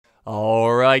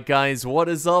Alright guys, what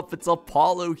is up? It's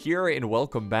Apollo here and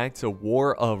welcome back to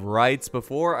War of Rights.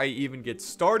 Before I even get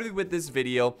started with this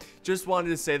video, just wanted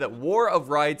to say that War of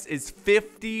Rights is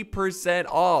 50%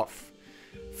 off.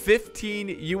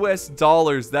 $15 US.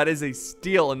 That is a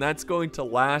steal, and that's going to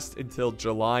last until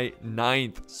July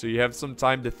 9th. So you have some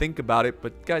time to think about it,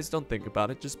 but guys, don't think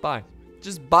about it. Just buy.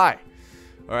 Just buy.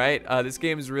 Alright, this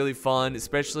game is really fun,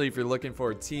 especially if you're looking for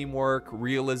a teamwork,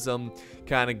 realism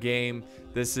kind of game.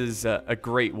 This is a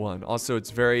great one. Also,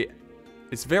 it's very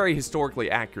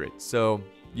historically accurate, so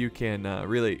you can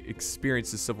really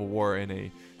experience the Civil War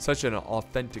in such an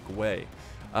authentic way.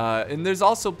 And there's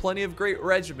also plenty of great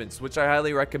regiments, which I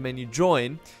highly recommend you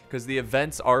join, because the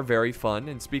events are very fun.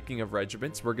 And speaking of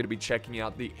regiments, we're going to be checking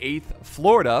out the 8th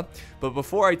Florida. But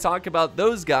before I talk about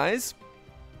those guys,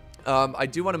 I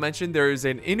do want to mention there is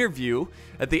an interview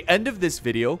at the end of this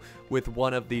video with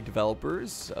one of the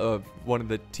developers of one of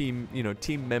the team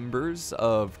members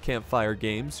of Campfire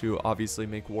Games, who obviously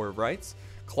make War of Rights,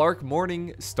 Clark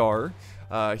Morningstar.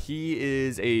 He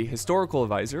is a historical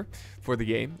advisor for the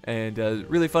game and a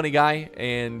really funny guy,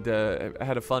 and I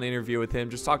had a fun interview with him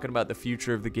just talking about the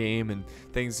future of the game and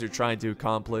things they're trying to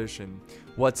accomplish and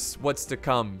what's to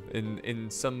come in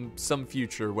some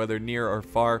future, whether near or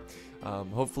far.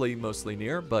 Hopefully mostly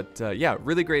near, but yeah,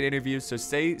 really great interview, so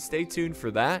stay tuned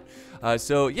for that.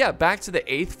 So yeah, back to the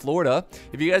 8th Florida.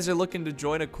 If you guys are looking to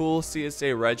join a cool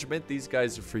CSA regiment, these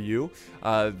guys are for you.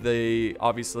 They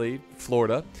obviously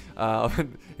Florida,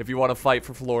 if you want to fight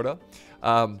for Florida.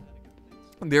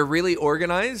 They're really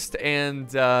organized, and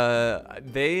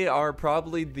they are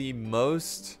probably the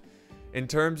most, in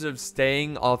terms of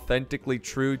staying authentically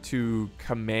true to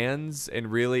commands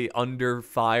and really under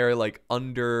fire, like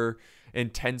under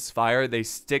intense fire, they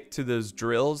stick to those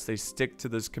drills, they stick to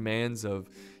those commands of,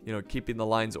 you know, keeping the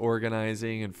lines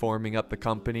organizing and forming up the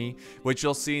company, which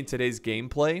you'll see in today's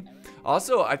gameplay.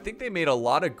 Also, I think they made a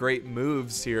lot of great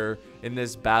moves here in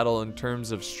this battle in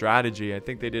terms of strategy. I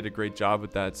think they did a great job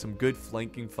with that. Some good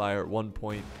flanking fire at one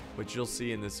point, which you'll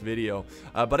see in this video.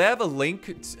 But I have a link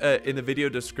in the video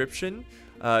description.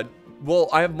 Well,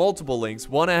 I have multiple links.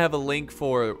 One, I have a link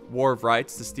for War of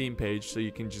Rights, the Steam page, so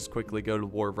you can just quickly go to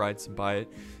War of Rights and buy it.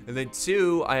 And then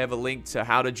two, I have a link to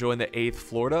how to join the 8th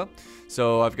Florida.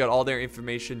 So I've got all their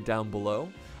information down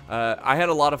below. I had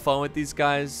a lot of fun with these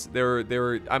guys. They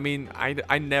were. I mean,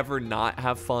 I never not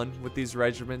have fun with these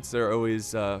regiments. They're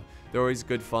always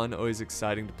good fun, always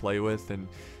exciting to play with, and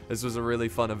this was a really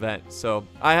fun event. So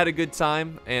I had a good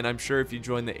time, and I'm sure if you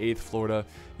join the 8th Florida,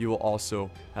 you will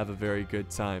also have a very good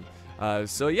time.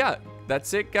 So yeah,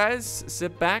 that's it, guys.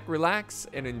 Sit back, relax,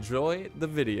 and enjoy the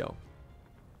video.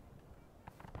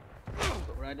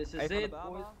 Right, this is it.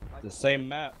 The same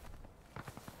map.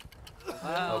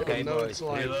 Okay, no, boys.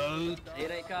 Here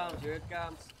it comes. Here it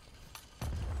comes.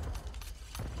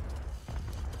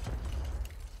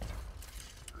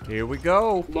 Here we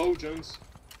go. Low, Jones.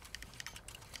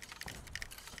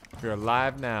 We're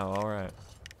live now. All right.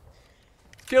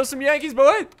 Kill some Yankees,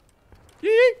 boy.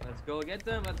 Yee. Let's go get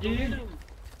them. Let's go get them.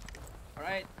 All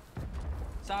right,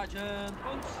 Sergeant.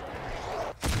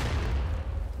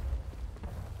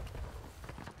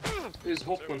 Is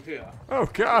Hoffman here? Oh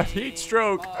God, heat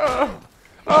stroke.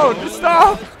 Oh, just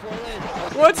stop.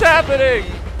 What's happening?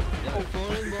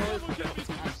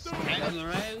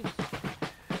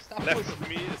 Left of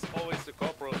me is always the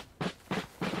corporal.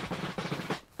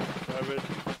 Private,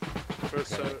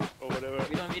 first or whatever.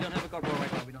 We don't have a corporal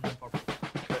right now. We don't have a corporal.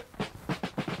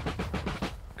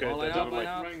 Okay. Fall in, That's up,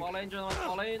 fall in, gentlemen,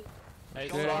 fall in. Hey,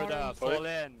 Fall Florida, fall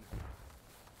in.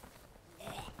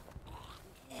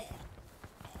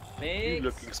 You Mix.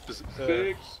 looking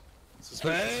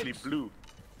suspiciously blue.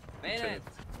 Minute.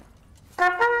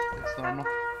 It's normal.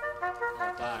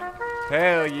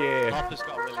 Hell yeah. Harper's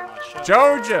got a really nice shirt.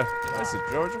 Georgia. That's a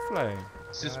Georgia flag.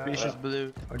 Suspicious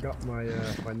blue. I got my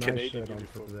my nice Canadian shirt on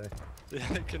for uniform.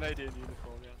 today. Canadian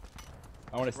uniform, yeah.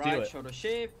 I want to steal Right it. shoulder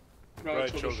shift. Right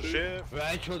shoulder shift.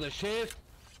 Right shoulder shift.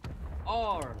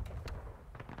 Arm.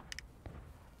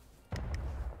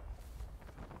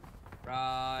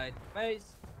 Right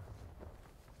face.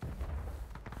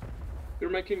 You're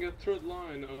making a third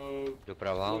line of one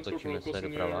corporal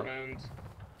Cosinier and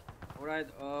Alright,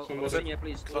 Was it? Cosinier,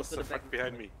 please close to the back. Clusterfuck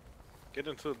behind me. Get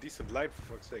into a decent light, for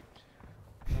fuck's sake.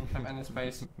 Don't have any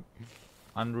space.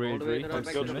 All the way to the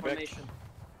back Go to to the the back. formation.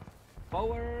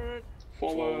 Forward.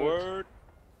 forward.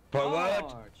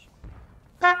 March.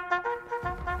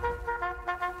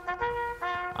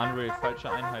 Andre, falsche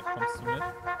Einheit, kommst du mit?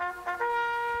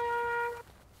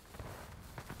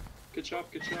 Good job,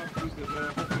 good job. Use the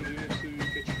Hoffman unit to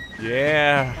catch.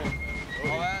 Yeah.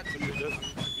 Oh,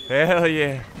 Hell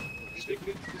yeah.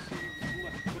 Stiglitz to the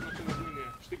left. Put nothing in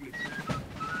here. Stiglitz.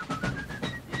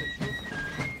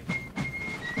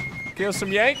 Kill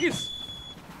some Yankees.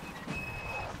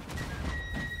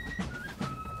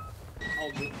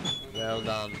 Well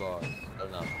done, boys. Well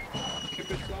done.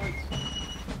 Keep it tight.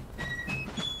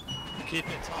 Keep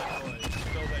it tight, boys.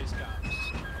 Fill those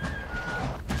gaps.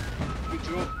 Good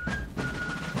job.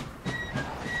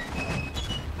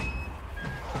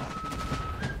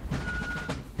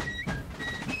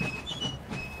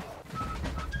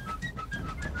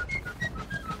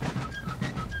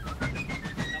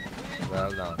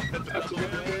 Well done. That's a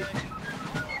good way.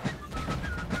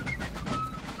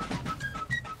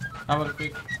 Double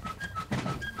quick.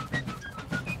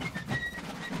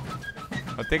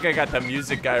 I think I got the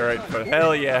music guy right, but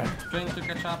hell yeah. Trying to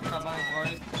catch up, come on,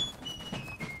 boys.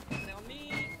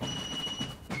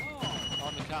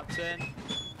 On the captain.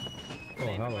 Oh,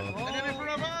 hello.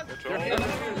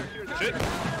 Shit. Fire,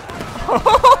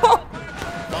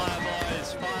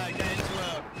 boys. Fire. Get into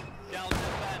him. Get on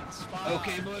defense. Fire.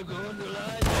 Okay, boy, go on the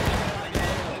line.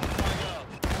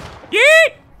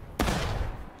 Yeet!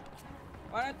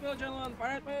 Fire at will, gentlemen.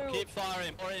 Fire at will. Keep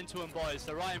firing. Pour it into them, boys.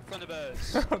 They're right in front of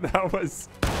us.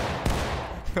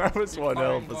 that was one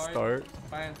hell of a Boys. start.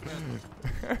 Fire and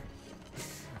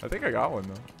I think I got one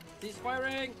though. Cease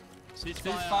firing.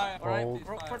 Ceasefire. Alright, Hold.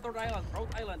 for Rhode Island.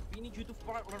 Rhode Island. We need you to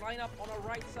line up on our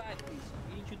right side, please.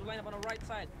 We need you to line up on our right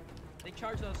side. They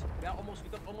charged us. We got almost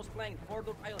flanked. For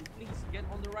Rhode Island, please get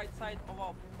on the right side of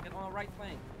our. Get on our right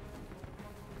flank.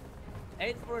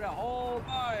 8th Florida, hold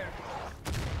fire.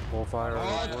 Full fire.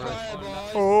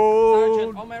 Oh!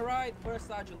 Sergeant, on my right. First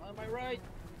sergeant, on my right.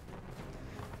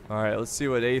 Alright, let's see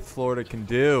what 8th Florida can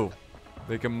do.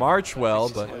 They can march well,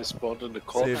 but I spawned in the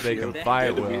see if they can cornfield.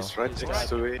 fight well. Enemies right next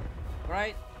to me.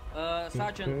 Right.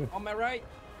 Sergeant, on my right.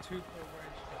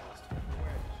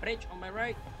 Bridge, on my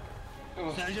right.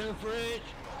 Oh. Sergeant Fridge.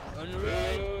 On the Hit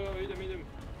right. him.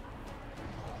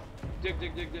 Dig.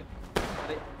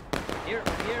 Here.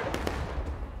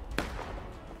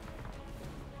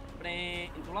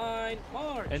 Into line,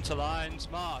 march. Into lines.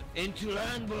 Mark. Into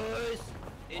line, boys.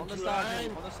 On the Into sergeant,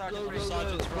 line. on the sergeant, Go, right. go, go.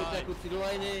 Sergeant's right. Protect the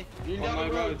line.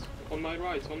 On my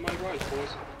right, boys.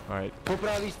 Alright. Po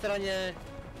prawej stronie.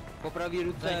 Po prawej They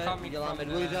ruce. coming Działamy from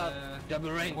dwójka. the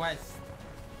Double rank. west.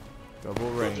 Double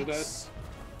Roger ranks.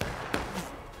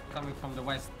 Coming from the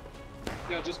west.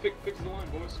 Yeah, just fix the line,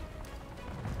 boys.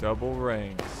 Double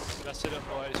ranks. Dress it up,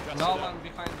 boys. Dress No it up. one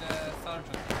behind the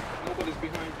sergeant. Nobody's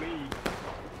behind me.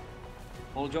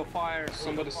 Hold your fire.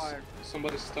 Somebody's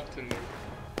stuck in me.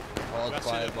 Hold Dress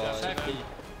fire, it up. Dress boys. it up.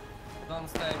 Don't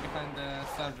stay behind the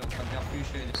sergeant, but we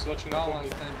appreciate it. Swatching No up one on me.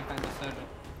 stay behind the sergeant.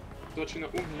 Swatching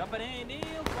up. Company,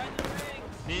 kneel, find the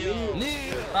rings. Kneel.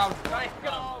 Kneel. Round. Right,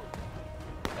 go.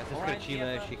 Ja się Alright,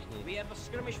 skrócimy, siknij. we have a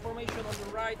skirmish formation on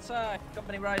the right side.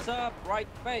 Company, rise up, right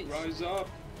face. Rise up.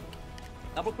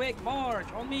 Double quick, march,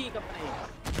 on me, company.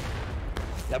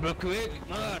 Double quick,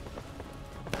 march.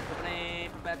 Company,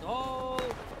 prepare to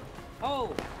hold.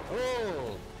 Hold.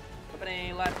 Oh.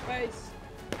 Company, left face.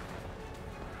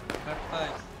 Left side.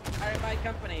 Fire by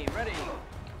company, ready.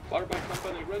 Fire by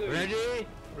company, ready. Ready?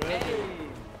 Hey.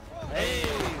 Hey.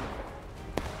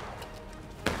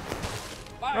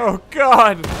 Fire. Oh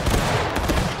god!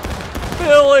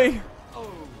 Billy!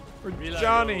 Oh. Or Reload.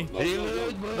 Johnny!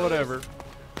 Reload, boys. Whatever.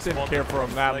 Didn't care for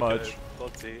him that much.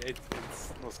 Not the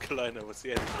 8th North Carolina was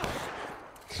the enemy.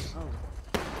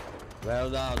 Well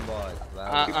done, boys.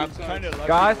 Well done. I'm kind of lucky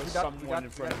Guys, with we got someone in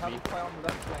front of me. fire on the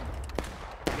left flank.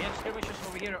 We have skirmishes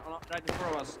over here, right in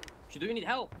front of us. Do you need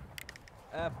help?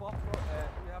 We have to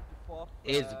fourth.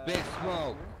 It's big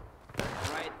smoke.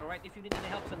 Alright, if you need any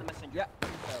help, send a messenger. Yeah,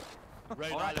 please help.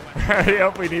 Rhode Alright. Island. Hurry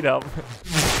up, we need help.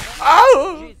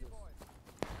 Oh! Jesus.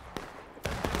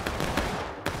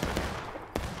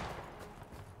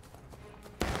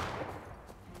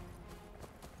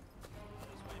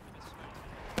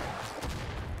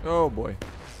 Oh boy.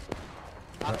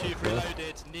 After you've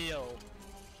reloaded, kneel.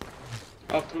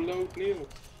 After load, kneel.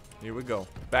 Here we go.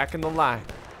 Back in the line.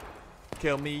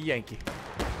 Kill me, Yankee.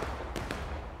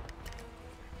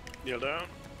 Kneel down.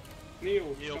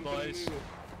 Kneel. Kneel, Company, boys. kneel.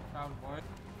 Round, boys.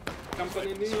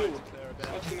 Company, Sorry kneel. to clear a bit.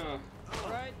 Swatching up.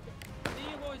 Alright.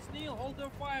 Kneel, boys, kneel. Hold your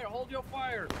fire. Hold your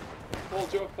fire.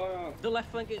 Hold your fire. The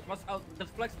left flank was out. The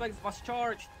flex flank was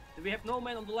charged. We have no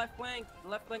men on the left flank. The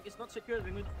left flank is not secured.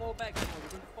 We're going to fall back. We're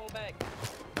going to fall back.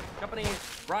 Company,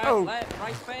 right, Oh. left,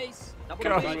 right face. Double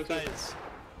God. quick. Right face.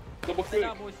 Double Stand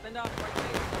quick. up, boys. Stand up. Right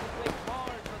face. Double quick.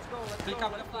 March. Let's go. Let's Pick go.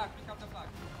 up the flag, pick up the flag.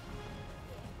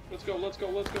 Let's go, let's go,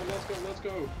 let's go, let's go, let's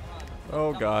go.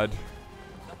 Oh god.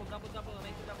 Double,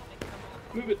 make it double.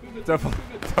 Move it, move it. Double,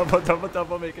 move it.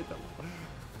 double, make it double.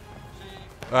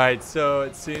 Alright, so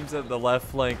it seems that the left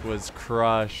flank was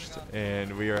crushed,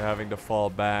 and we are having to fall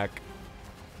back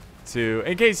to,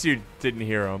 in case you didn't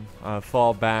hear him,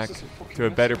 fall back to a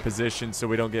better position so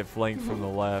we don't get flanked from the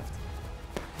left.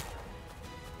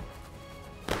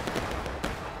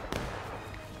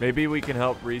 Maybe we can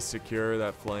help re-secure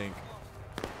that flank.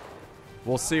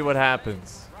 We'll see what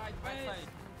happens. Right.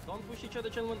 Don't push each other,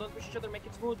 gentlemen. Don't push each other. Make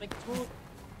it smooth. Make it smooth.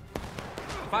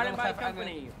 Firing by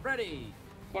company. Ready.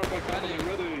 Fire by company,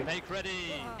 ready. Make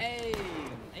ready.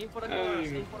 Aim for the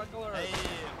colors. Aim for the colors.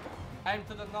 Aim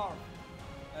to the north.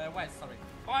 West, sorry.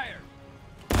 Fire.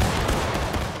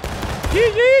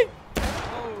 Yee!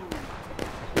 Oh.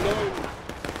 No.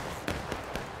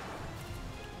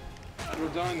 We're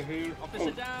down here.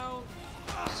 Officer down.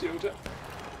 Ciota.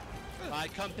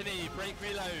 Right, company, break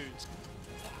reloads.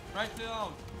 Right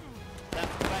reload.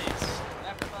 Left base.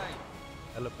 Left side.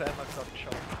 LP max up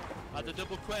shot. At the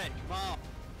double quick, mark.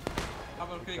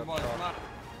 Double quick boys, mark.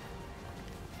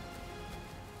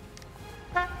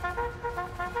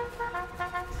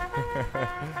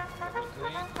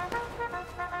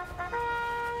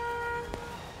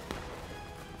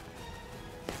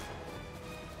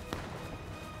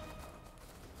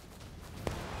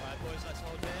 Right, boys, let's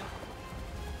hold here.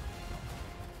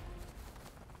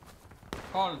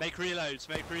 Hold. Make reloads,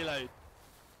 make reload.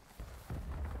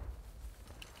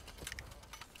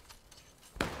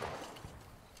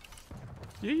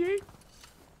 Yee!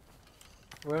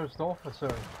 Where's the officer?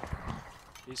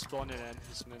 He's spawning in,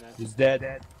 he's spawning in. He's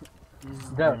dead. He's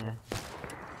dead.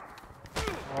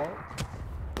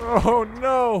 Oh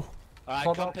no! Alright,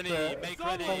 Hold company, up, make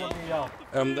follow ready. me out.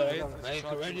 I'm dead. Make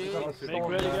ready. Make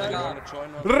ready,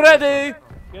 guys. Ready!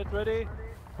 Get ready.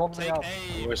 Follow me Take out.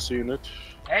 aim. West unit.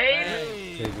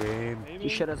 Aim. Game. He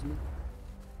shot us.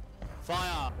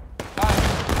 Fire.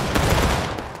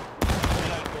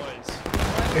 Reload, boys.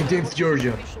 Against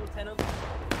Georgia. Lieutenant.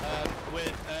 With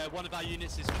one of our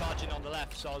units is charging on the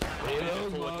left, so I was moving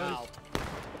it forward now.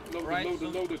 Loaded, Right, loaded, so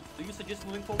loaded. do you suggest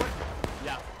moving forward?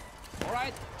 Yeah.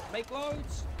 Alright, make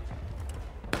loads.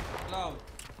 Load.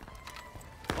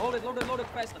 Loaded,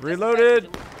 fast. Reloaded.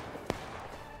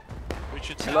 We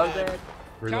should turn. Charge,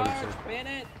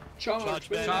 bayonet. Charge,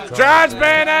 bayonet. Charge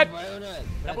bayonet!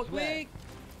 Double quick.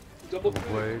 Double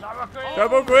quick.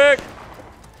 Double quick!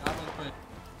 Double quick.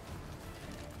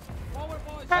 Forward,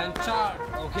 boys. And charge.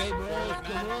 Okay, boys,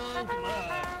 come on, come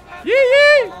on. Yee!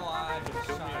 Oh, I just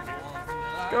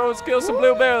shot. Go, let's kill some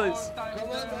blue berries.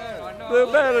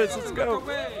 Blue berries, let's go.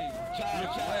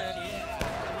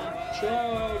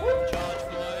 Charge,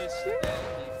 boys.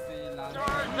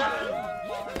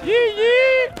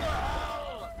 Yee!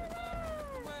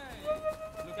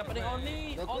 Look happening on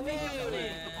me. On me.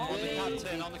 On the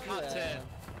captain, on the captain.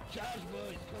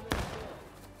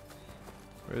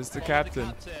 Where's the On captain?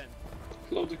 The captain.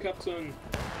 Load the captain.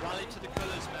 Rally to the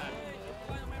colours, man.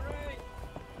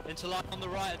 Into line on the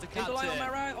right of the captain. Into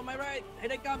line on my right. Here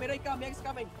they come, next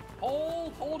coming.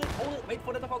 Hold it. Wait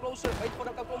for them to come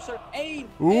closer. Aim.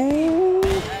 Ooh!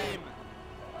 Aim.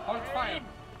 Hold fire.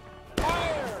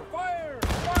 Fire.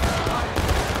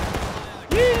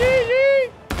 Yee!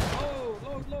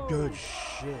 Load. Good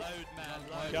shit. Load, man.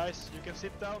 Load. Guys, you can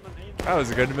sit down and aim. That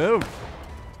was a good move.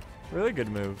 Really good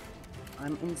move.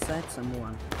 I'm inside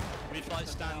someone. We fly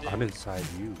standing. I'm inside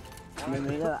you. I'm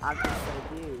inside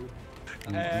you.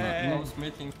 Close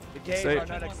meeting. The games Say- are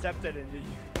not accepted in the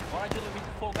Alright, gentlemen, we need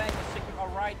to fall back and secure our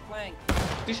right flank.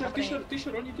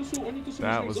 T-shirt, oni tu są,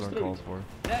 That musimy was ich uncalled zastroić. for.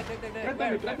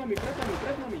 There. Przed nami.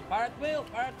 Fire at will,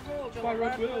 gentlemen, Fire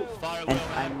at will. Fire And will, man.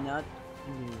 I'm not.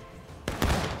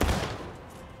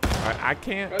 I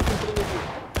can't. Right in front of you.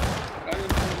 Right in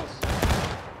front of us.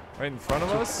 Right in front of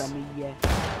us? Samije.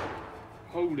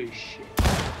 Holy shit.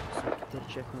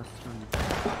 Terczech na stronie.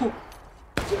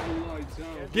 Double lights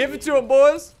out. Give it to him,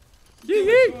 boys!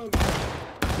 Yee!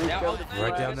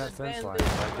 Right down that fence line.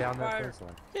 Right down that fence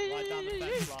line. Right down the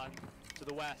fence line to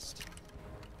the west.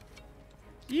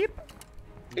 Yep.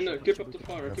 Keep up the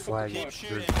fire. The Keep up flag, the Keep fire.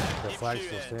 shooting, the keep flag's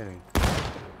still shooting. standing.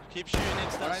 Keep shooting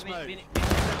into that Alright, smoke. we need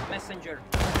messenger.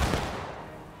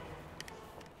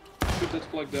 Shoot that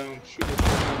flag down. Shoot that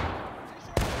flag down.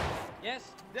 Yes.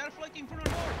 They are flanking from the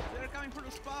north. They are coming from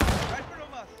the spawn. Right in front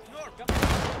of us. North.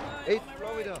 8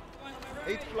 Florida.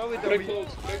 8 Florida. Break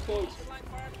close.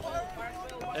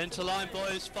 Into line,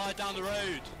 boys. Fire down the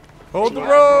road. Hold the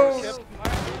road!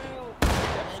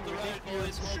 Hold the road,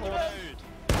 boys. Hold the road.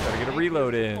 Gotta get a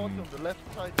reload in. On the left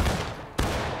side.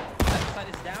 Left side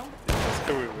is down.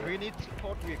 We need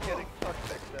support. We're getting stuck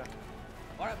back there.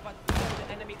 Alright, but we have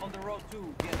the enemy on the road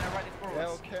too. Yeah, they're right in front of Yeah,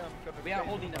 us. okay, I'm gonna We are change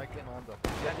holding my them. commander.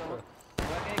 Yeah, go.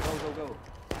 Okay, go.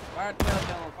 Fire 12,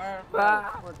 gentlemen, fire.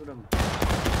 Fire to them.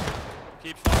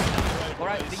 Keep firing down the road,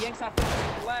 Alright, boys. the Yanks are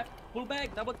pushing to the left. Pull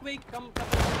back, double quick. Come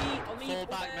on me. Fall Pull back,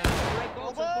 back. man. Right, go,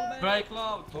 so pull back. Break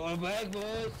loud. Fall back,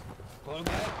 boys. Fall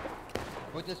back.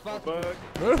 Pojďte zpátky.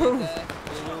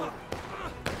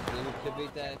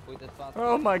 Pojďte zpátky.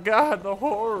 Oh my god, the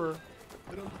horror.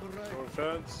 No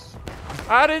offense.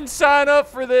 I didn't sign up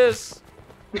for this.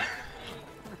 On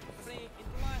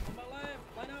my left.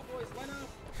 Line up, boys. Line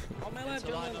up. On my left,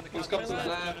 gentlemen. Who's On my got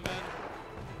left.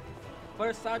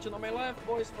 First sergeant on my left,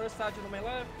 boys. First sergeant on my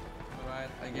left. Alright,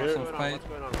 I get some fight.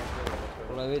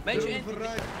 Major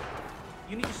Andy,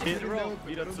 you need to sit in the road.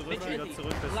 Wieder zurück, Major wieder Andy,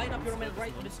 zurück. line up your men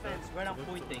right on this fence, where I'm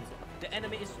pointing. The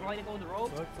enemy is lining on the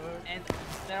road, and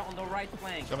they're on the right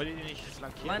flank. Sollen wir die nicht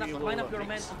flankieren? Line up your men on the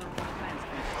right flank,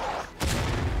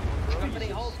 please. Company,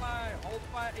 hold fire,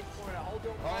 in for it. Hold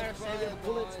your fire, save your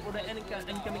bullets for the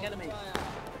incoming enemy.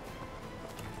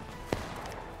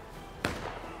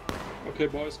 Okay,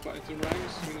 boys, fight in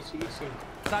ranks. We need to listen.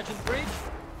 Sergeant Bridge,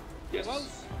 Yes.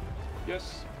 close.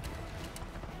 Yes.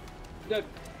 Yeah.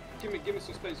 Give me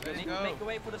some space, guys. Make a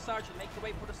way for the sergeant. Make a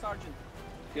way for the sergeant.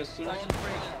 Yes, sir. Sergeant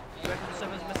Bridge, you have to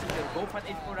serve as messenger. Go fight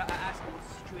in for the ask him what's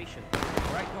the situation.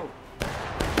 Alright, go.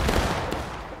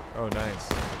 Oh, nice.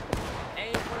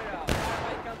 Aim for it out. Fire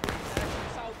by company. Direction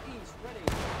southeast. Ready.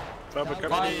 Trouble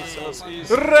company,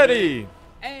 southeast. Ready.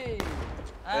 Aim.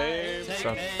 Aim. Take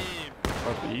South- aim.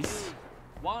 Southeast.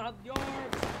 100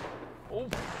 yards. Oh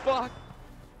fuck!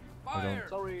 Fire.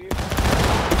 Sorry.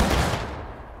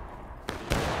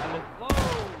 Load.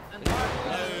 And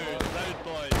fire. Load,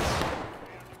 boys.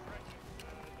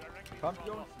 Kommt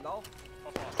Jungs, lauf!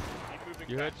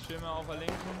 Ihr hört die Stimme auf der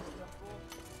linken.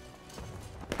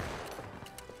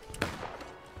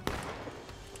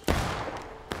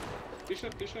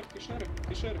 T-shirt.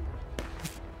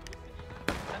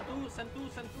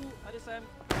 Send two. Hadi Sam.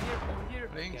 Over here.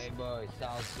 Okay, boys,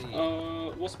 southeast.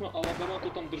 8. Alabama to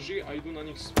tam drží a idú na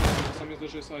nich sami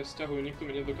zdrží sa aj sťahujú, nikto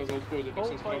mi nedokázal odpovedať, tak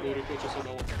som spravil rýchlo, čo sa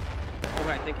dalo.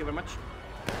 Alright, thank you very much.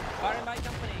 Fire by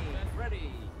company.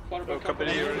 Ready. Fire by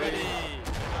Company company. ready.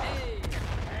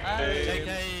 Hey. Take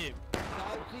aim.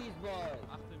 Southeast, boys.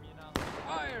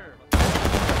 Fire.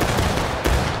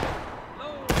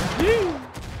 Load.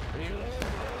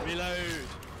 Reload.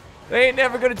 They ain't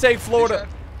never gonna take Florida.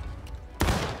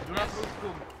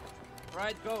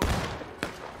 Right, go.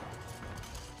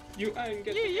 You ain't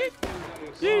get Come on,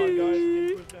 guys,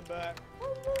 you can push them back.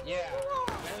 Yeah. Well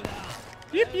down.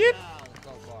 Yip, Well yip. down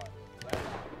so far. Well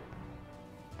down.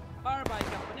 Fire by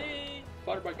company.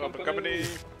 Fire by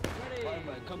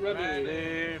Company. Ready.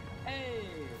 Ready. Hey.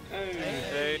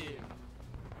 Hey.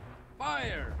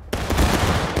 Fire.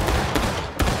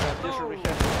 We can't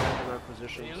abandon our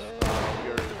positions. We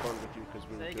are in the corner with you because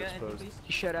we were Say too again, exposed. please.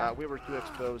 Shut up. We were too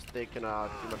exposed. They cannot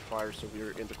do much fire, so we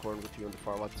were in the corner with you on the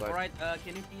far left side. Alright,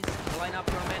 can you please line up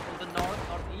your men on the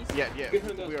northeast? Yeah,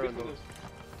 Behind us, we are in behind the. us.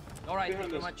 Alright, thank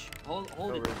behind you very us. much.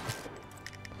 Hold it.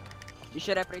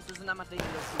 Ještě reprejstu se nama teď Hey,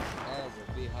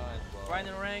 they're behind, boys. Find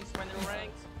the ranks.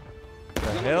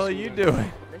 The hell are you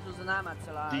doing? reprejstu se nama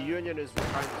celá. The Union is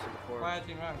behind us in the corner. Quiet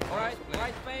in rank. Alright,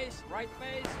 right face. Right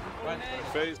Ahead.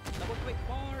 Face. Double quick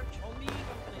march on me,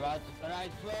 company.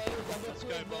 Right place. Let's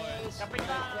go, boys.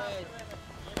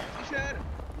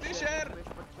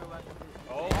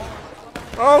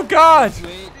 Oh God!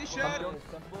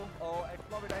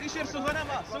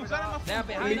 They're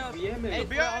behind us.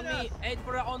 8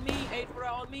 for on me.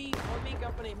 On me,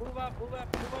 company. Move up.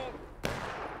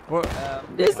 What?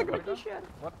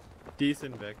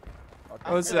 Decent back.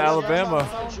 Oh, it's Alabama.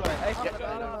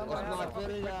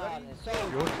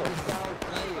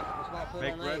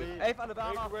 Make ready. Hey,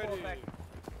 Alabama, Make ready.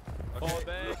 fall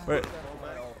back. Wait.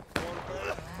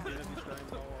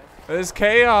 There's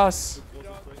chaos.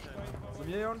 Zu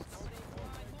mir, Jungs.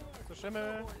 Zur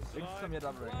Schimmel. Links zu mir,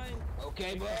 Double Ring.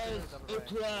 Okay, boys.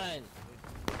 Incline.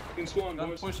 In Swan, Don't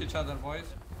boys. push each other, boys.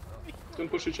 Don't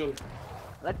push each other.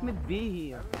 Let me be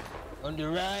here. On the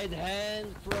right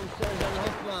hand from Sergeant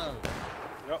Hoffman.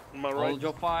 Yep, on my right.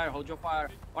 Hold your fire.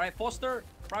 Alright, Foster.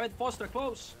 Private Foster,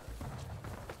 close.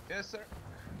 Yes, sir.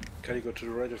 Can you go to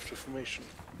the right of the formation?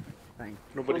 Thank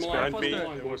Nobody's From line, behind me.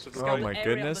 Foster. There was a Oh Scout my area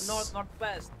goodness. Of the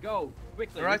northwest. Go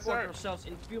quickly. Right, Report sir. yourselves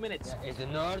in a few minutes. Yeah, it's the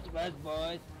northwest,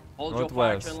 boys. Hold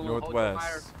Northwest, your fire, gentlemen. Hold your fire.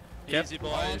 northwest. Easy,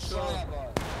 boys. Fire,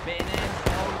 boys. Bayonets,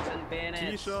 codes, and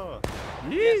bayonets. T-shirt.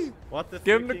 Yee! What the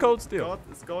Give him the freaking cold steel. God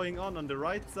is going on the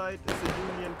right side is the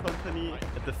Union company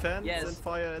at the fence Yes. and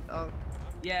fire it out.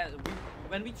 Yeah,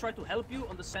 when we try to help you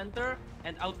on the center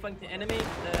and outflank the enemy,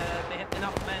 they have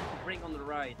enough men to bring on the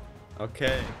right.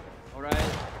 Okay. All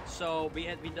right. So we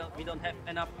don't have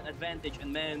enough advantage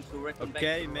and men to reckon back.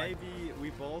 Okay, to the right. maybe we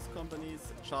both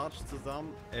companies charge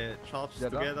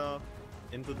together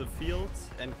into the field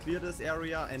and clear this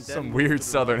area and then Some weird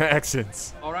southern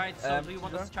accents. All right. So do you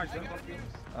want us to charge back on field?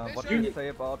 What do you say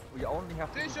about we only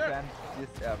have to defend this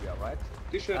area, right?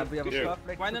 And we have a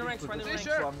perfect Find the ranks, find the ranks.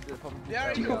 from this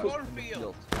area to the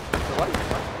field. So what do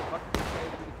you say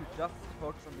if you just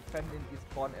focus on defending this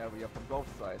corn area from both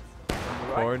sides? From the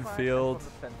right Cornfield. side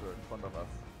and from the center in front of us.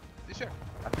 Sure.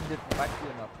 I think that might be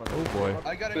enough for Oh boy.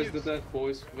 I got Face the death,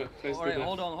 boys. Face All the right, death.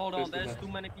 hold on. Face the There's death. too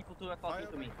many people to talking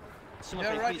to me.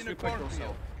 They're right in the report cornfield.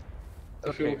 yourself.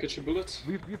 If you will catch a bullet.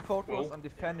 We focus Well. on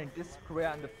defending this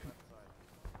square and the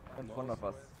in front of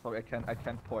us. Sorry, I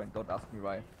can't point. Don't ask me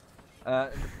why.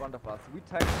 In front of us, we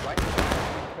take right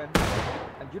defend,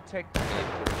 and you take.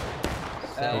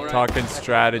 We're talking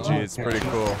strategy. It's pretty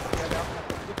cool.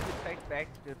 You take back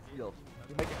the field.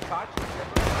 You make a charge, take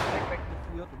back the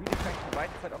field. We defend the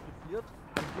right side of the field,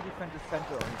 and you defend the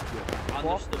center of the field.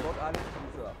 Understood. Rhode Island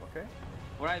reserve. Okay.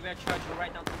 Alright, we're charging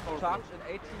right down to the cornfield. Charge in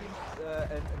 18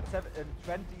 and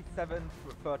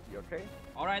 27:30. Okay.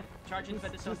 Alright, charging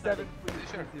 27:30.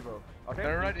 Okay.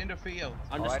 They're right in the field.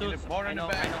 Understood. More I in know.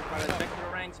 the back. Back to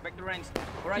the ranks, back to the ranks.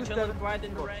 Alright, gentlemen, quiet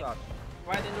in the ranks.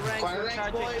 Quiet in the ranks, we're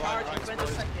charging. Charge in 20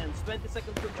 seconds. 20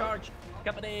 seconds to charge.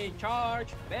 Company,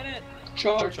 charge. Bennett.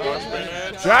 Charge.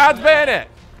 Charge Bennett!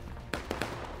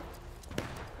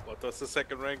 What does the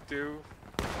second rank do?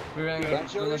 Second rank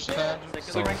to the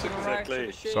right.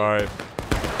 Exactly. Sorry.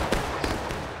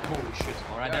 Holy shit.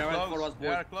 Alright, they're right for us, They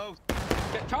are boys. close.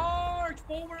 Charge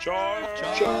forward! Charge!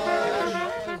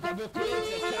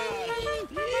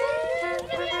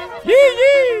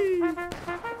 Yee!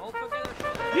 All together,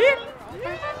 shoulder. Yep.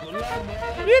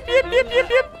 Yep, yep, yep, yep,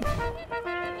 yep.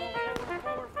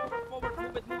 Forward,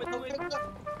 move it.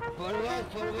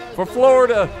 For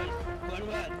Florida.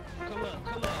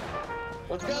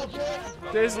 Let's go, boys!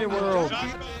 Disney World.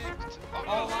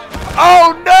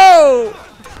 Oh no!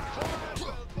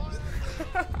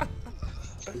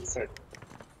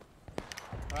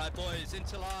 Alright, boys,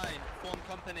 into line. Form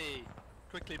company.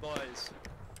 Quickly, boys.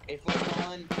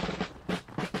 A41.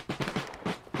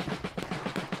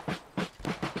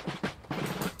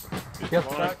 Get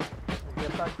back.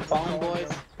 Falling,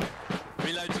 boys.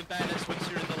 Reload some bayonets once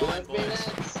you're in the line, boys.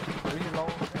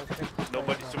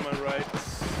 Nobody's to my right.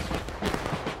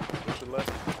 To the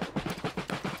left.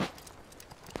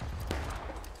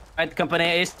 Right, company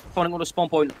A is spawning on the spawn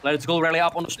point. Let's go rally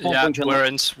up on the spawn point,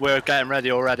 gentlemen. We're getting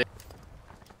ready already.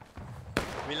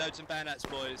 Reload some bayonets,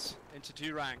 boys. Into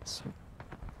 2 ranks.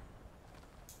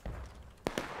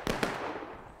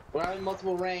 We're on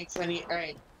multiple ranks.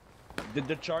 Alright. Did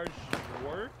the charge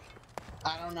work?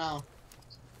 I don't know.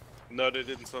 No, they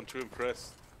didn't sound too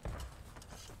impressed.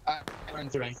 I run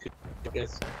through ranks.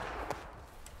 Yes.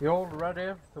 You all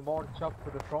ready to march up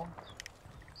to the front?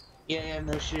 Yeah, I have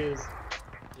no shoes.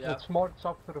 Yeah. Let's march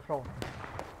up to the front.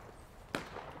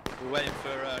 We're waiting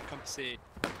for company.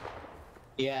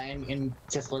 Yeah, in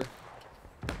Tesla.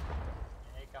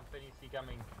 Hey, company C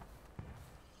coming.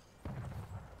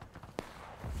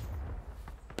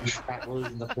 Not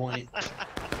losing the point.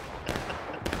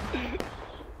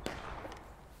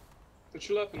 What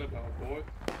you laughing about, boy?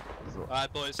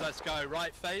 Alright, boys, let's go.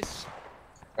 Right face.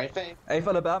 Right face. Ey,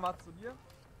 Alabama zu mir.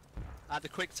 At the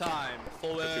quick time.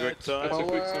 Forward. That's a quick time. That's a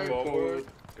quick time forward.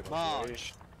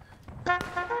 March.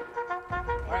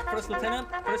 Alright, first lieutenant,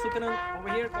 over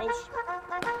here, close.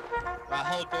 Right,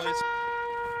 hold, boys.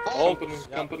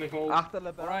 Company hold.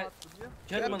 Alright,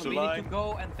 gentlemen, to we line. need to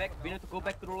go and back. We need to go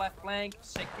back to the left flank,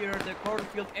 secure the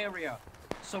cornfield area.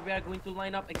 So we are going to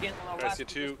line up again on our Press last you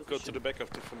two, go to position. the back of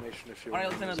the formation if you Alright,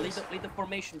 want to lieutenant, use lead the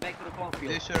formation back to the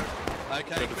cornfield. Yes, sir.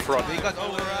 Okay, To the quick front. time. We got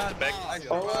Forward. overrun. Back. March.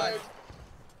 Forward.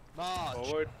 March.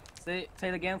 Forward. Say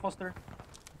it again, Foster.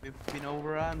 We've been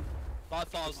overrun. 5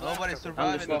 files left. Nobody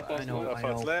survived. I know.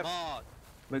 Left. March.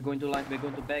 We're going to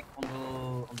back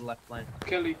on the left line.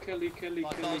 Kelly.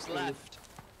 5 files left.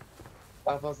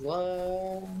 5 us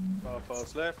low. 5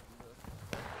 files left.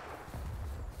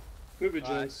 Move it,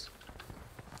 gents.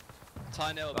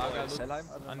 Tie nail, boys. An die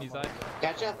Seite.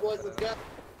 Catch up, boys. Let's go.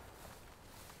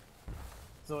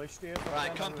 So, ich stehe.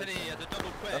 Right, company at the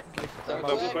double quick.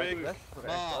 Double quick.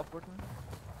 March.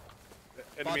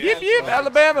 Enemy Yip, ahead. yip,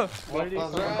 Alabama. Right.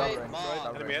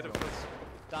 March. Enemy ahead of us.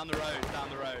 Down the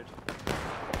road.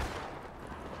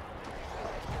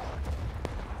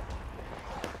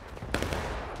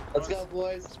 Let's go,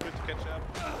 boys. Sprint to catch up.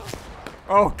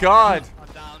 Oh God.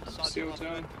 I'm down.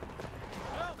 CO10.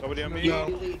 Nobody on me?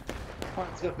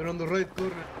 They're on the right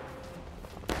corner.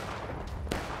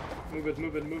 Move it,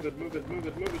 move it, move it, move it, move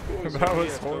it, move it, boys. That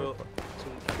was horrible.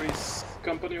 To freeze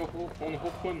company on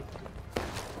Hoffman.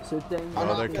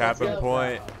 Another capping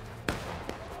point.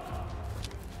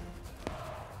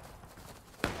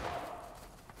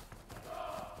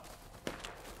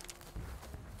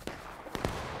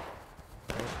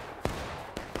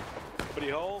 Somebody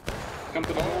hold.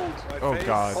 Company hold. Right Oh face.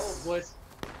 god. Hold, boys.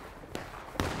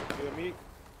 You and me.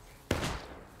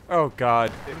 Oh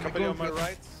god. Okay, company on my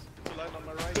right. Two line on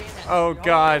my right. Oh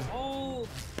god. Oh,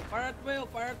 fire at will,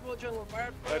 gentlemen, fire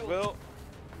at will. Right, Will.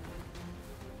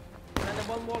 And then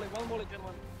one volley,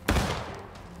 gentlemen.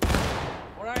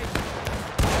 Alright.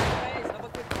 Left face, double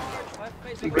quick charge,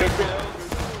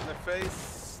 left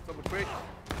face, double quick charge.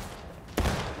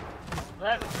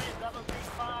 Left face. Double quick.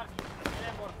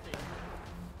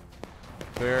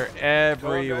 They're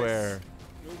everywhere.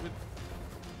 Move it.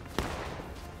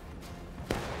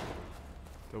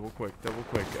 Double quick, double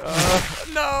quick.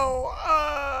 No!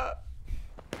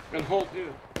 And hold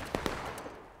here.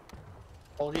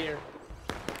 Hold here.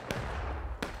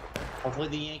 Hopefully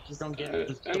the Yankees don't get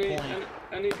the point.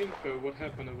 Any info? What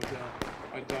happened over there?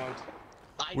 I died.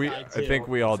 I think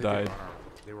we all died.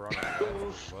 They were on our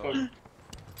well.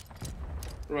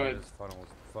 Right. Just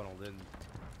funneled in.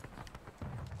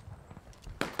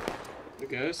 I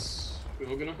guess we're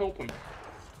all gonna help him.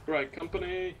 Right,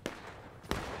 company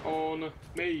on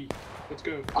me. Let's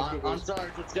go. Let's go, On boys.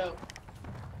 Sarge, let's go.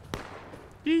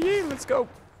 Yee, let's go.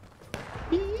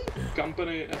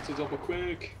 Company at the double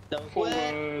quick. Double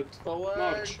Forward. Forward.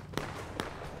 March.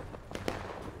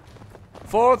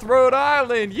 4th Rhode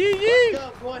Island. Yee yee.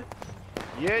 Let's go, boy.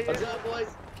 Yeah, Let's go, boys.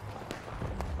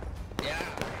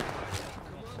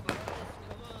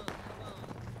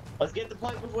 Let's get the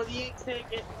point before the Yanks take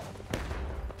it.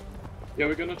 Yeah,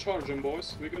 we're gonna charge him,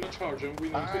 boys. We're gonna charge him. We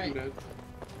need to do that.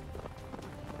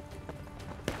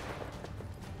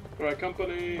 Alright,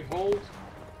 company, hold.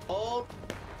 Hold.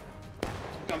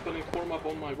 Company, form up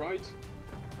on my right.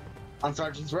 On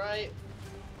Sergeant's right.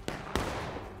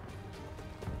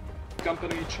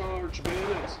 Company, charge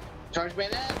bayonets. Charge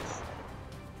bayonets.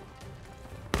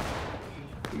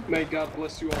 May God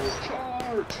bless you all.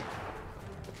 Charge!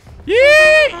 Yee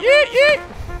yee.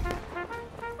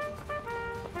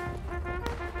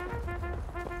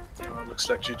 looks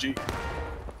like GG.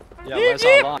 Ja, Yeep, weiß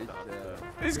yeep. Allah.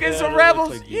 These guys are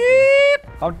rebels. Yeep.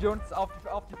 Haut ihr uns auf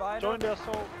die Beine? Join the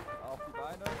assault. Auf die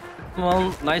Beine.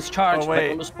 Well, nice charge. Oh back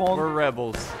wait, on the spawn. we're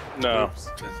rebels. No. Oops.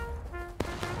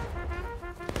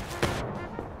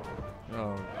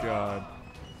 Oh god.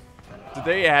 So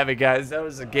there you have it, guys. That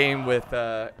was a game with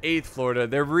 8th Florida.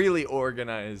 They're really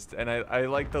organized, and I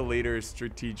like the leader's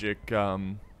strategic,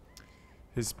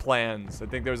 his plans. I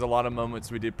think there was a lot of moments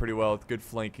we did pretty well with good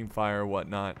flanking fire and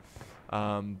whatnot.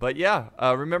 But yeah,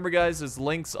 remember guys, there's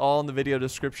links all in the video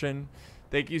description.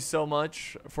 Thank you so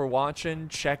much for watching.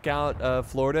 Check out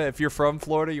Florida. If you're from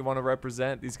Florida, you want to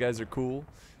represent, these guys are cool.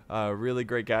 Really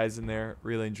great guys in there.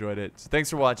 Really enjoyed it. So thanks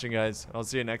for watching, guys. I'll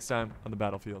see you next time on the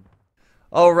battlefield.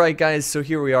 Alright guys, so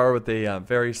here we are with a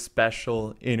very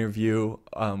special interview.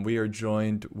 We are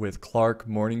joined with Clark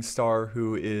Morningstar,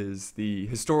 who is the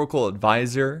historical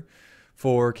advisor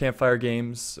for Campfire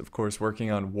Games, of course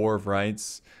working on War of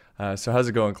Rights. So how's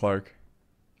it going, Clark?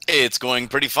 It's going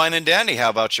pretty fine and dandy. How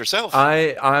about yourself?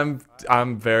 I'm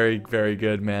very, very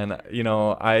good, man. You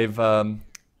know, I've been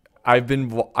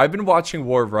watching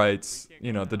War of Rights,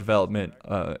 you know, the development,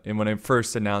 and when I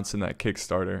first announced in that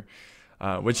Kickstarter.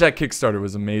 Which that Kickstarter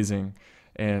was amazing,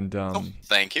 and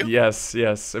thank you.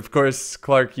 Yes, of course,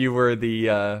 Clark, you were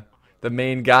the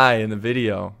main guy in the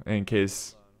video. In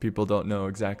case people don't know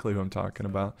exactly who I'm talking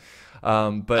about,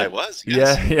 but I was.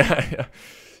 Yes. Yeah.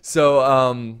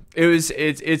 So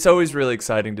it's always really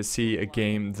exciting to see a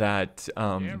game that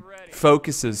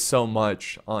focuses so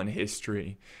much on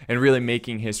history and really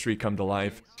making history come to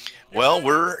life. Well,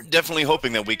 we're definitely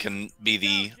hoping that we can be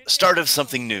the start of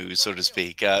something new, so to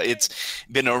speak. It's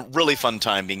been a really fun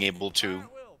time being able to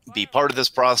be part of this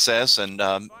process, and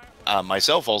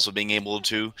myself also being able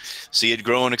to see it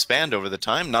grow and expand over the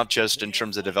time, not just in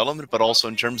terms of development, but also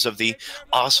in terms of the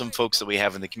awesome folks that we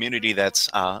have in the community that's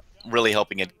really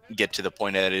helping it get to the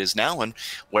point that it is now and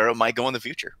where it might go in the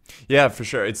future. Yeah, for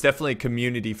sure. It's definitely a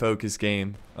community-focused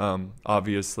game,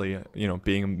 obviously, you know,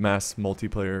 being a mass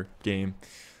multiplayer game.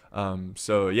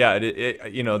 So yeah,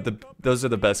 you know, those are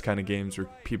the best kind of games where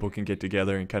people can get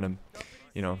together and kind of,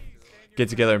 you know, get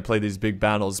together and play these big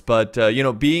battles. But you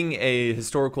know, being a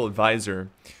historical advisor,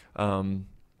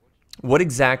 what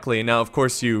exactly? Now, of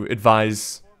course, you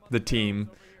advise the team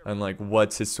and like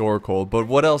what's historical. But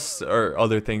what else are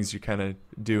other things you kind of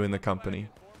do in the company?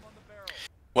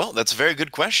 Well, that's a very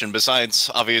good question. Besides,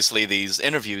 obviously, these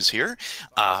interviews here,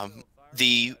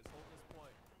 the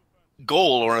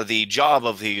goal or the job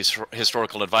of the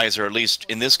historical advisor, at least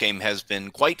in this game, has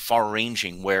been quite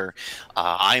far-ranging, where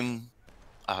I'm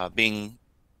being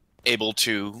able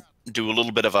to do a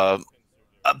little bit of a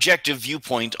objective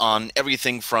viewpoint on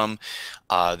everything from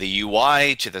the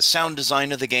UI to the sound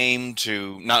design of the game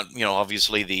to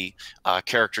obviously the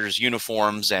characters'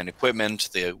 uniforms and equipment,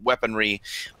 the weaponry,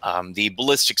 the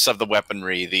ballistics of the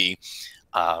weaponry, the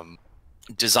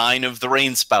design of the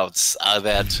rain spouts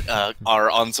that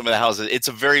are on some of the houses. It's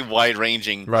a very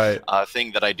wide-ranging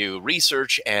thing that I do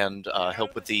research and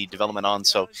help with the development on.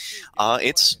 So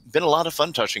it's been a lot of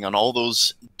fun touching on all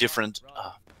those different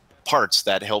parts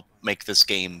that help make this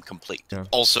game complete.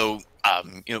 Also,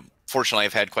 fortunately,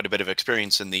 I've had quite a bit of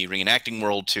experience in the reenacting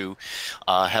world to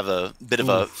have a bit of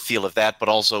a feel of that, but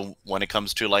also when it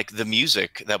comes to like the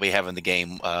music that we have in the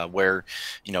game, where,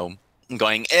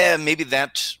 going, maybe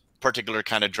that particular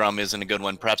kind of drum isn't a good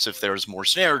one. Perhaps if there's more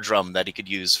snare drum that he could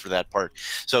use for that part.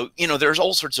 So, there's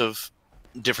all sorts of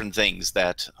different things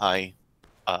that I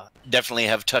definitely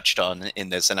have touched on in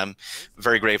this, and I'm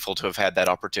very grateful to have had that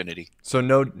opportunity. So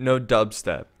no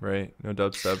dubstep, right? No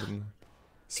dubstep in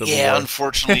Civil War.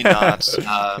 Unfortunately not.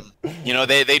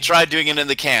 They tried doing it in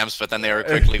the camps, but then they were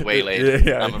quickly waylaid,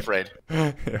 I'm afraid.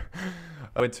 I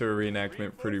went to a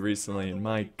reenactment pretty recently, and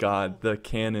my God, the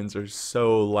cannons are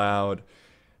so loud.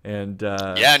 And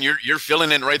and you're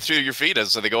feeling it right through your feet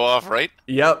as they go off, right?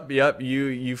 Yep.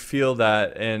 You feel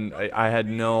that, and I had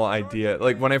no idea.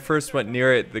 Like when I first went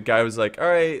near it, the guy was like, "All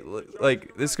right,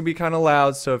 like this could be kind of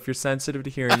loud, so if you're sensitive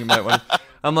to hearing, you might want."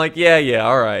 I'm like, "Yeah,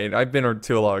 all right." I've been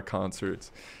to a lot of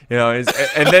concerts,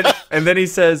 and then he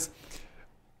says,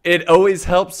 "It always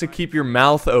helps to keep your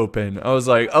mouth open." I was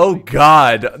like, "Oh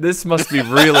God, this must be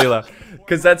really loud."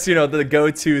 Because that's, the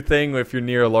go-to thing if you're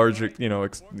near a large,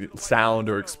 sound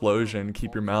or explosion,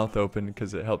 keep your mouth open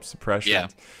because it helps suppression. Yeah.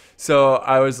 So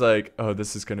I was like, oh,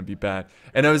 this is going to be bad.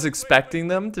 And I was expecting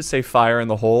them to say fire in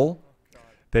the hole.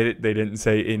 They didn't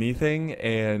say anything,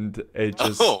 and it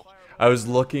just, I was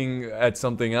looking at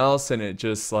something else, and it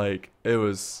just, it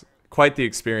was quite the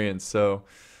experience. So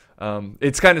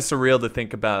it's kind of surreal to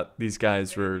think about these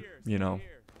guys were,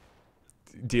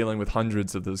 dealing with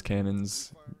hundreds of those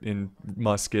cannons in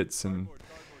muskets, and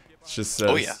it's just a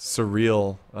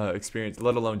surreal experience,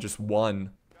 let alone just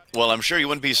one. Well, I'm sure you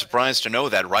wouldn't be surprised to know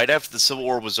that right after the Civil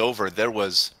War was over, there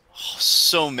was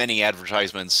so many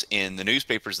advertisements in the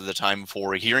newspapers at the time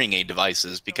for hearing aid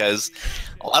devices, because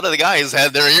a lot of the guys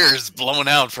had their ears blown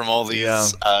out from all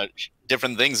these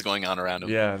different things going on around them.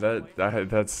 Yeah,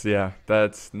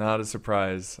 that's not a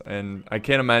surprise, and I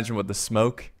can't imagine what the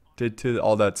smoke did to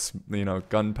all that,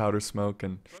 gunpowder smoke.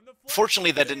 And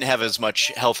fortunately, that didn't have as much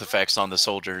health effects on the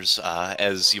soldiers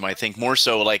as you might think. More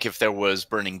so, like if there was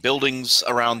burning buildings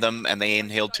around them and they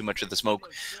inhaled too much of the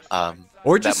smoke,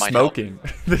 or just smoking.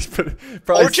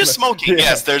 Or just smoking. Yeah.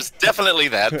 Yes, there's definitely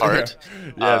that part.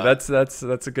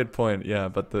 That's a good point. Yeah,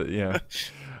 but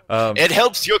it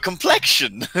helps your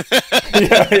complexion.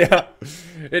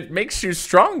 It makes you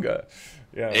stronger.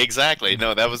 Yeah, exactly.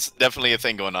 No, that was definitely a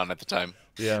thing going on at the time.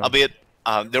 Yeah. Albeit,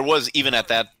 there was, even at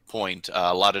that point,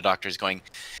 a lot of doctors going,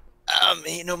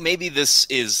 maybe this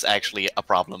is actually a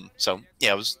problem. So,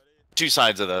 yeah, it was two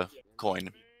sides of the coin.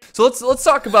 So let's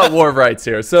talk about War of Rights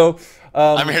here. So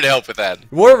I'm here to help with that.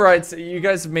 War of Rights, you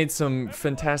guys have made some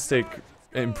fantastic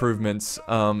improvements.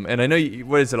 And I know,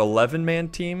 what is it, 11-man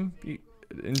team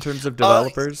in terms of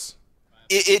developers?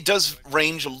 It does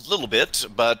range a little bit,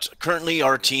 but currently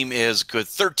our team is good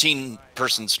 13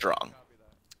 persons strong.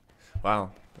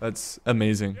 Wow, that's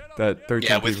amazing. That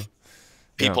 13 with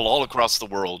people all across the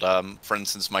world. For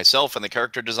instance, myself and the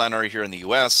character designer here in the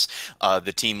U.S.,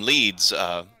 the team leads,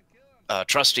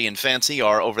 Trusty and Fancy,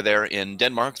 are over there in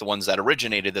Denmark, the ones that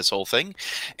originated this whole thing.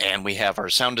 And we have our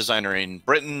sound designer in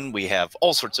Britain. We have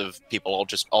all sorts of people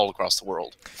all across the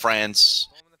world. France,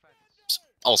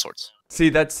 all sorts. See,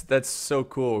 that's so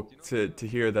cool to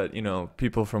hear that,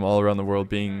 people from all around the world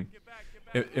being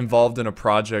involved in a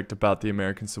project about the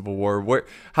American Civil War.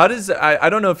 How does, I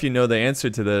don't know if you know the answer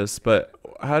to this, but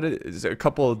how does a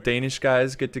couple of Danish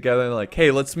guys get together and like,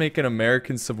 hey, let's make an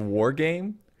American Civil War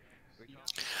game?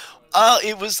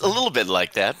 It was a little bit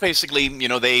like that. Basically,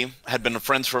 they had been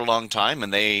friends for a long time,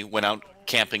 and they went out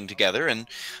camping together, and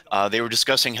they were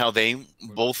discussing how they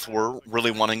both were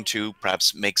really wanting to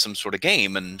perhaps make some sort of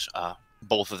game, and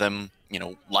both of them,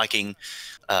 liking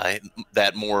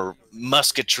that more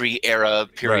musketry era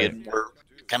period, were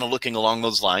kind of looking along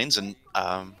those lines, and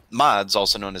Mods,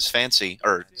 also known as Fancy,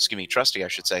 or excuse me, Trusty, I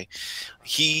should say,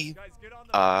 he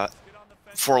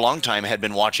for a long time had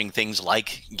been watching things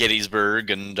like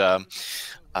Gettysburg and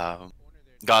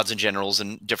Gods and Generals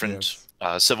and different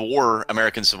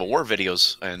American Civil War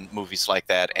videos and movies like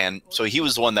that, and so he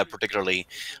was the one that particularly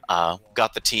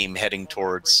got the team heading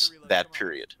towards that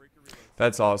period.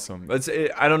 That's awesome.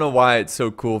 I don't know why it's so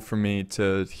cool for me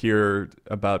to hear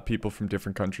about people from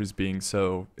different countries being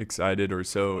so excited or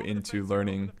so into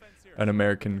learning an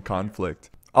American conflict.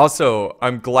 Also,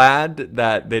 I'm glad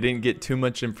that they didn't get too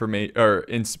much information or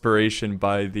inspiration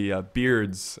by the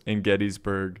beards in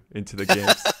Gettysburg into the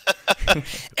games.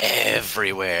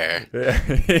 Everywhere.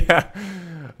 Yeah.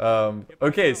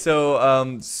 Okay,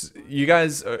 so you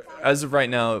guys, as of right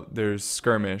now, there's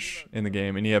skirmish in the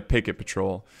game, and you have picket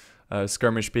patrol.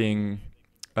 Skirmish being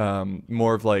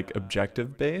more of like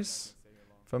objective base,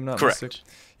 if I'm not mistaken.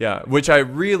 Yeah, which I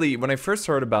really, when I first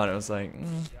heard about it, I was like,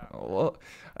 well,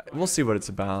 we'll see what it's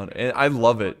about. And I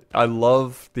love it. I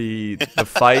love the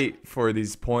fight for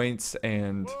these points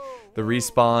and the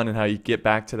respawn and how you get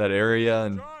back to that area,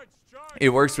 and it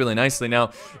works really nicely.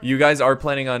 Now, you guys are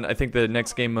planning on, I think, the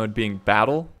next game mode being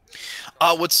battle.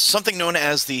 What's something known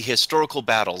as the historical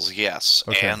battles, yes.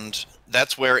 Okay. And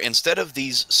that's where instead of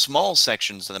these small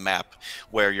sections of the map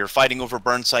where you're fighting over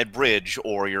Burnside Bridge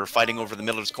or you're fighting over the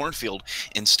Miller's Cornfield,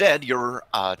 instead your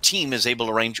team is able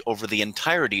to range over the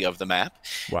entirety of the map.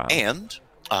 Wow. And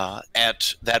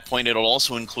at that point, it'll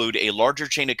also include a larger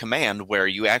chain of command where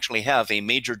you actually have a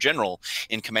major general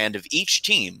in command of each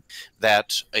team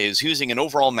that is using an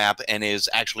overall map and is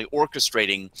actually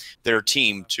orchestrating their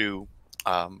team to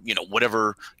you know,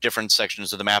 whatever different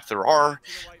sections of the map there are.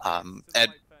 At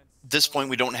this point,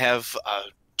 we don't have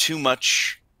too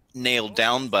much nailed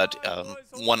down, but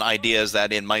one idea is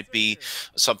that it might be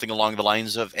something along the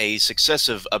lines of a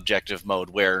successive objective mode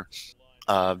where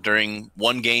during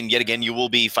one game, yet again, you will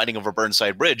be fighting over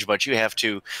Burnside Bridge, but you have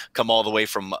to come all the way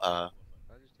from, not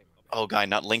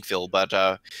Linkville,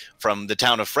 but from the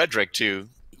town of Frederick to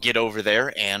get over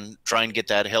there and try and get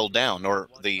that held down, or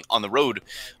on the road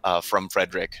from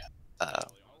Frederick.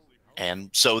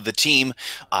 And so the team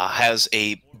has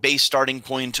a base starting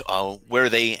point where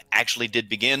they actually did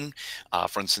begin.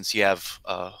 For instance, you have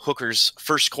Hooker's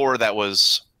First Corps that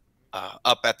was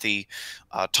up at the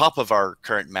top of our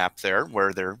current map there,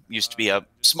 where there used to be a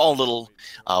small little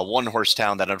one-horse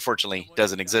town that unfortunately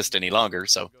doesn't exist any longer.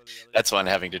 So that's what I'm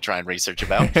having to try and research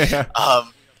about.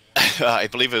 I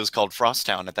believe it was called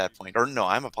Frosttown at that point. Or no,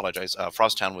 I apologize.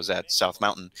 Frosttown was at South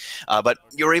Mountain. But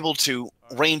you're able to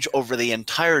range over the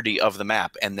entirety of the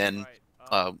map and then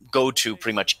go to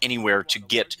pretty much anywhere to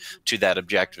get to that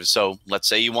objective. So let's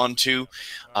say you want to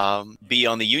be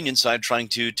on the Union side trying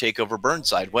to take over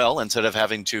Burnside. Well, instead of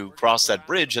having to cross that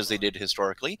bridge as they did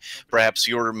historically, perhaps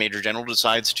your Major General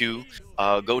decides to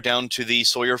go down to the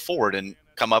Sawyer Ford and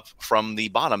come up from the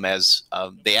bottom, as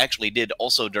they actually did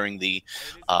also during the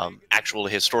actual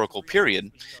historical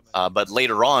period, but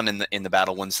later on in the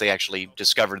battle, once they actually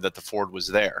discovered that the ford was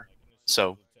there.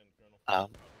 So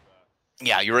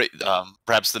yeah, you're right.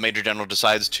 Perhaps the Major General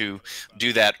decides to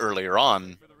do that earlier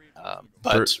on,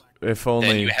 but if only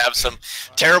then you have some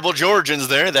terrible Georgians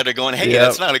there that are going, hey,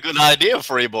 that's not a good idea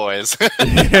for you boys.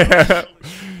 Yeah.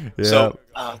 So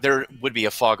there would be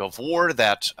a fog of war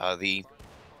that the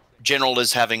general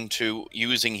is having to,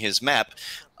 using his map,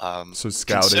 so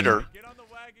scouting. Consider.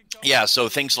 Yeah, so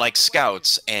things like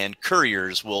scouts and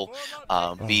couriers will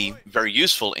be very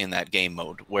useful in that game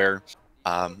mode, where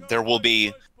there will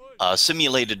be a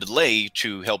simulated delay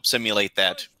to help simulate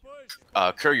that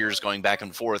couriers going back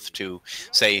and forth to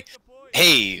say,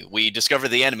 hey, we discovered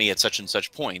the enemy at such and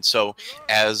such point. So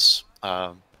as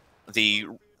the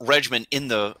regiment in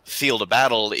the field of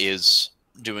battle is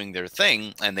doing their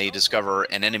thing and they discover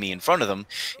an enemy in front of them,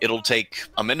 it'll take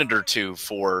a minute or two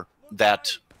for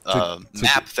that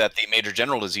map that the Major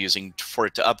General is using for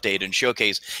it to update and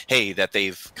showcase, hey, that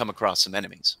they've come across some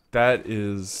enemies. That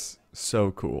is so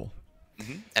cool.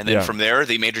 And then from there,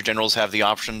 the Major Generals have the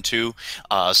option to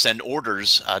send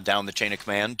orders down the chain of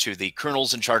command to the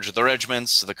colonels in charge of the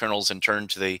regiments, the colonels in turn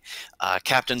to the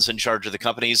captains in charge of the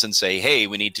companies, and say, hey,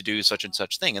 we need to do such and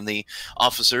such thing. And the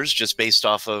officers, just based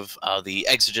off of the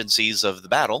exigencies of the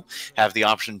battle, have the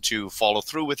option to follow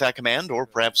through with that command, or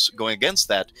perhaps going against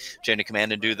that chain of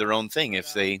command and do their own thing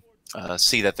if they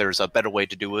see that there's a better way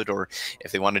to do it, or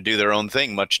if they want to do their own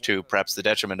thing, much to perhaps the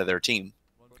detriment of their team.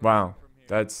 Wow,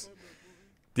 that's...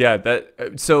 Yeah,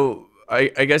 so I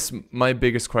guess my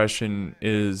biggest question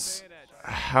is,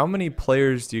 how many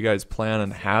players do you guys plan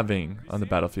on having on the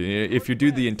battlefield? If you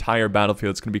do the entire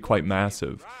battlefield, it's going to be quite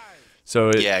massive.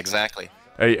 So yeah, exactly.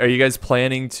 Are you guys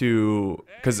planning to?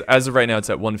 Because as of right now, it's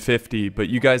at 150, but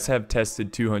you guys have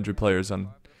tested 200 players on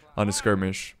a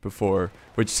skirmish before,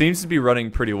 which seems to be running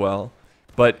pretty well.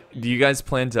 But do you guys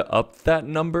plan to up that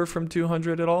number from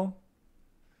 200 at all?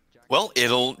 Well,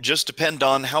 it'll just depend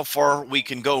on how far we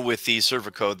can go with the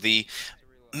server code. The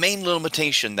main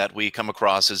limitation that we come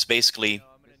across is basically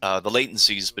the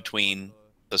latencies between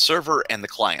the server and the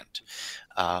client,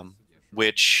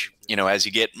 which, you know, as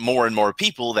you get more and more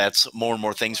people, that's more and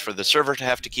more things for the server to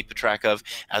have to keep track of,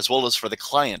 as well as for the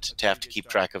client to have to keep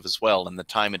track of as well, and the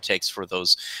time it takes for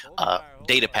those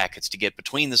data packets to get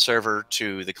between the server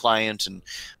to the client, and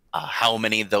how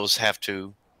many of those have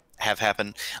to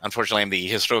happen. Unfortunately, I'm the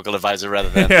historical advisor rather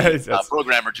than the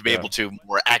programmer to be able to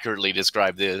more accurately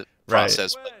describe the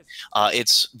process. But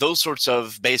it's those sorts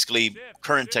of basically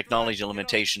current technology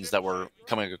limitations that we're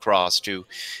coming across to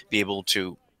be able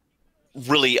to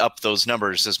really up those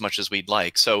numbers as much as we'd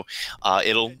like. So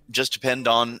it'll just depend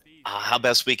on how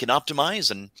best we can optimize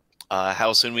and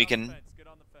how soon we can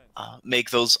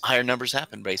make those higher numbers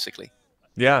happen, basically.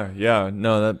 Yeah,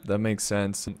 no, that makes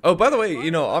sense. Oh, by the way,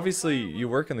 you know, obviously you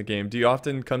work in the game. Do you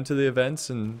often come to the events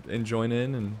and join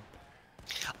in? And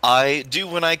I do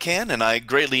when I can, and I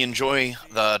greatly enjoy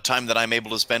the time that I'm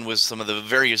able to spend with some of the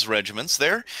various regiments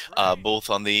there, both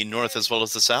on the north as well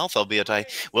as the south, albeit I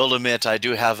will admit I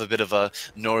do have a bit of a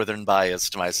northern bias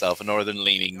to myself, a northern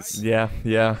leanings. Yeah,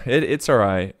 it's all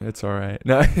right. It's all right.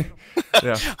 No,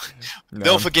 yeah. No.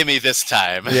 They'll forgive me this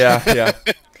time. Yeah.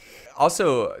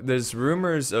 Also, there's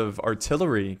rumors of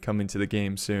artillery coming to the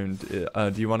game soon.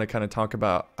 Do you want to kind of talk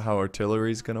about how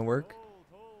artillery is going to work?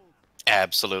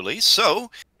 Absolutely. So,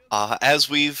 as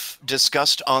we've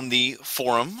discussed on the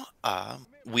forum,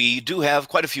 we do have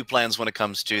quite a few plans when it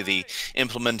comes to the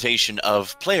implementation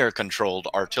of player-controlled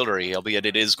artillery, albeit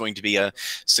it is going to be a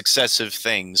successive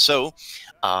thing. So,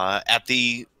 at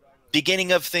the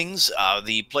beginning of things,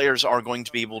 the players are going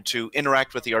to be able to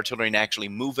interact with the artillery and actually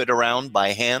move it around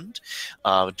by hand,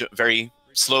 very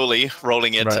slowly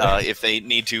rolling it if they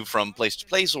need to from place to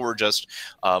place, or just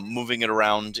moving it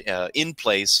around in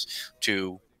place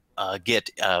to get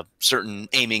a certain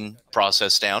aiming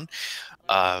process down.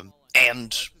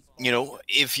 And, you know,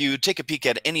 if you take a peek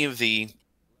at any of the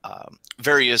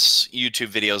various YouTube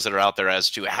videos that are out there as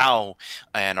to how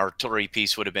an artillery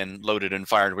piece would have been loaded and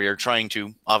fired, we are trying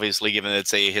to, obviously, given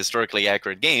it's a historically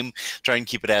accurate game, try and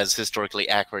keep it as historically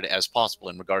accurate as possible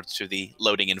in regards to the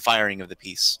loading and firing of the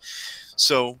piece.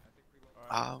 So,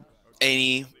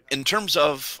 in terms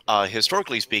of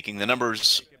historically speaking, the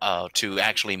numbers to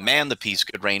actually man the piece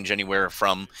could range anywhere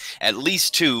from at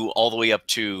least 2 all the way up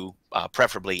to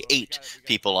preferably 8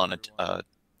 people on a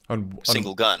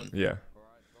single gun. Yeah.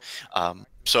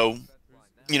 So,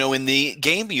 you know, in the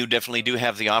game, you definitely do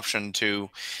have the option to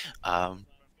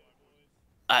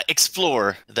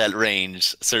explore that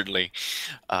range, certainly.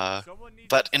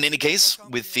 But in any case,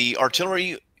 with the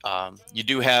artillery, you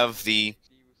do have the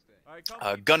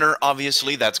gunner,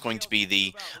 obviously. That's going to be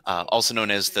the also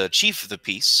known as the chief of the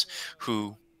piece,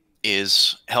 who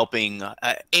is helping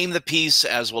aim the piece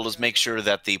as well as make sure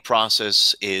that the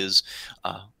process is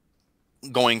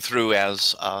going through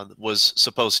as was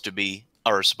supposed to be,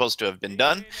 or supposed to have been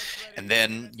done. And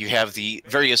then you have the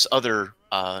various other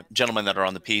gentlemen that are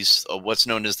on the piece, what's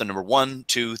known as the number 1,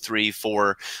 2, 3,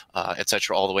 4,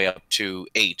 etc., all the way up to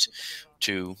 8,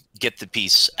 to get the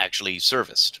piece actually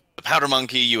serviced. The powder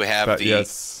monkey, you have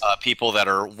people that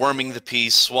are worming the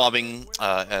piece, swabbing,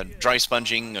 dry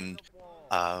sponging, and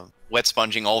wet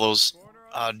sponging, all those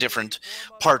different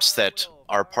parts that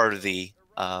are part of the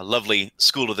lovely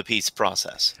school of the piece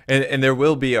process. And there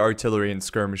will be artillery and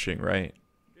skirmishing, right?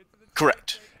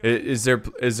 Correct. Is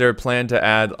there a plan to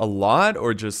add a lot,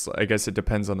 or just, I guess it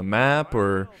depends on the map,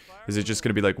 or is it just going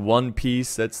to be like one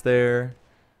piece that's there?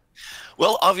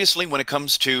 Well, obviously, when it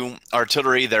comes to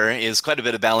artillery, there is quite a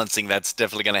bit of balancing that's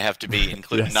definitely going to have to be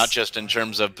included, not just in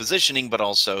terms of positioning, but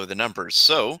also the numbers.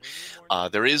 So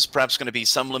there is perhaps going to be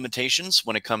some limitations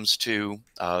when it comes to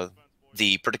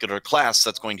the particular class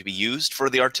that's going to be used for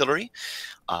the artillery.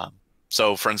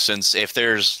 So, for instance, if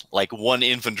there's like 1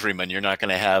 infantryman, you're not going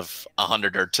to have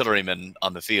 100 artillerymen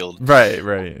on the field. Right,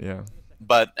 yeah.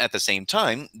 But at the same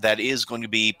time, that is going to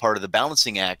be part of the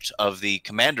balancing act of the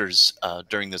commanders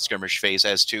during the skirmish phase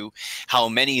as to how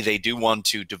many they do want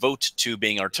to devote to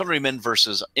being artillerymen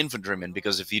versus infantrymen.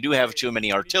 Because if you do have too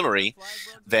many artillery,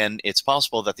 then it's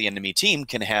possible that the enemy team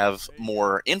can have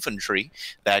more infantry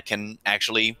that can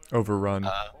actually overrun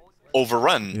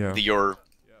your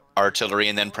artillery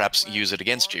and then perhaps use it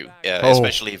against you,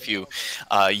 especially if you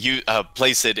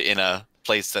place it in a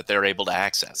place that they're able to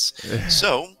access.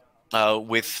 So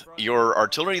with your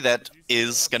artillery, that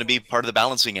is going to be part of the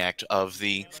balancing act of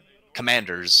the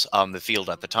commanders on the field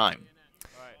at the time.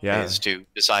 Yeah. Is to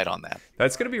decide on that.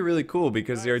 That's gonna be really cool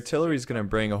because the artillery is gonna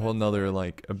bring a whole nother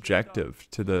like objective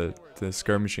to the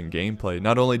skirmishing gameplay.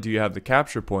 Not only do you have the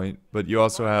capture point, but you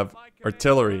also have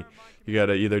artillery. You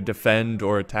gotta either defend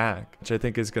or attack, which I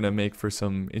think is gonna make for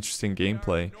some interesting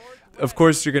gameplay. Of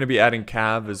course, you're gonna be adding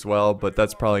cav as well, but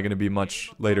that's probably gonna be much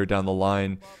later down the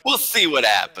line. We'll see what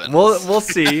happens. We'll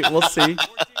see. We'll see.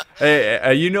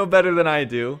 Hey, you know better than I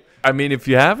do. I mean, if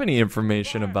you have any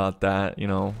information about that, you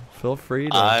know, feel free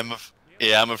to...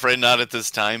 I'm afraid not at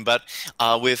this time, but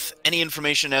with any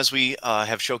information as we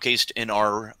have showcased in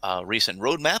our recent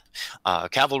roadmap,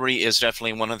 cavalry is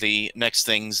definitely one of the next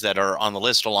things that are on the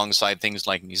list alongside things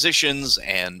like musicians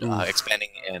and expanding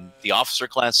in the officer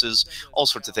classes, all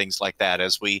sorts of things like that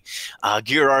as we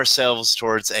gear ourselves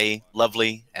towards a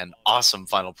lovely and awesome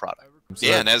final product.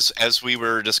 Yeah, and as we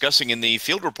were discussing in the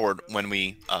field report when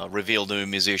we revealed new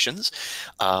musicians,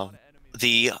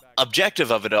 the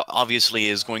objective of it obviously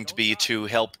is going to be to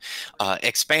help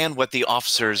expand what the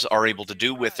officers are able to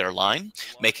do with their line,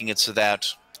 making it so that,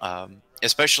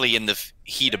 especially in the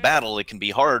heat of battle, it can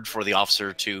be hard for the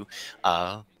officer to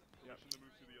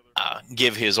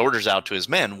give his orders out to his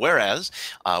men, whereas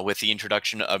with the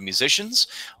introduction of musicians,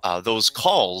 those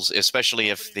calls, especially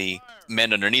if the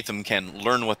men underneath them can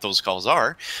learn what those calls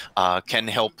are, can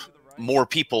help more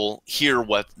people hear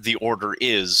what the order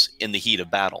is in the heat of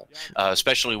battle.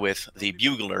 Especially with the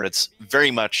bugler, it's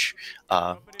very much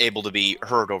able to be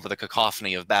heard over the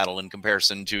cacophony of battle in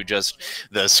comparison to just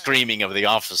the screaming of the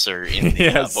officer in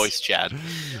the voice chat.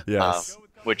 Yes.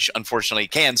 Which unfortunately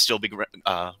can still be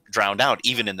drowned out,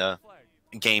 even in the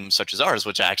game such as ours,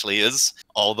 which actually is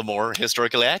all the more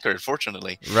historically accurate,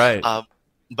 fortunately. Right.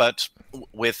 But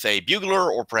with a bugler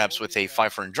or perhaps with a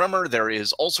fifer and drummer, there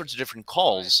is all sorts of different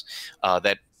calls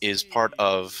that is part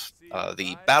of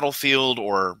the battlefield,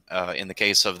 or in the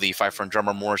case of the fifer and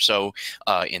drummer, more so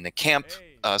in the camp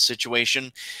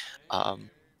situation.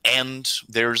 And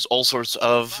there's all sorts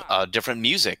of different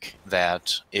music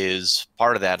that is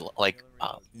part of that, like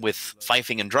with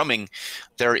fifing and drumming,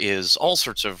 there is all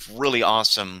sorts of really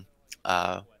awesome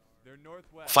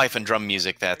fife and drum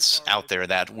music that's out there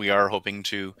that we are hoping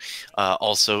to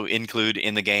also include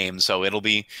in the game. So it'll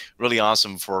be really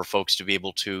awesome for folks to be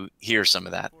able to hear some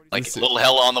of that. Like a little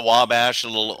Hell on the Wabash, a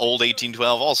little old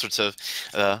 1812, all sorts of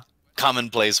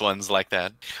commonplace ones like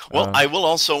that. Well, I will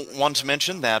also want to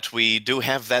mention that we do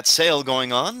have that sale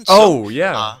going on. So,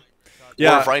 yeah.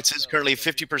 War of Rights is currently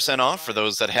 50% off for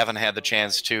those that haven't had the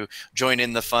chance to join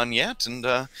in the fun yet, and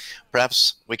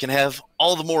perhaps we can have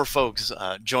all the more folks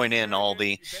join in all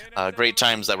the great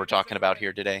times that we're talking about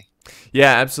here today.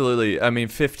 Yeah, absolutely. I mean,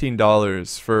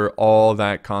 $15 for all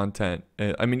that content.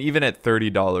 I mean, even at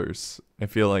 $30, I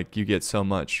feel like you get so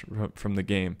much from the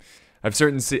game. I've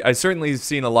certainly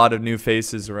seen a lot of new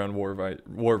faces around War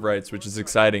of Rights, which is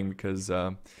exciting because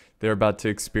they're about to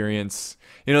experience,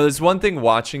 you know, there's one thing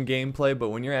watching gameplay, but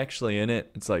when you're actually in it,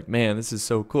 it's like, man, this is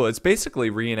so cool. It's basically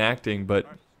reenacting, but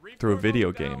through a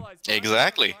video game.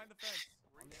 Exactly.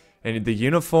 And the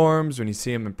uniforms, when you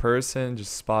see them in person,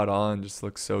 just spot on, just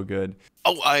looks so good.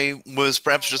 Oh, I was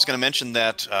perhaps just going to mention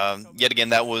that, yet again,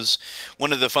 that was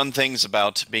one of the fun things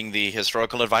about being the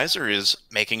historical advisor, is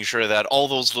making sure that all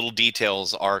those little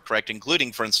details are correct,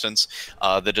 including, for instance,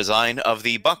 the design of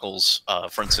the buckles.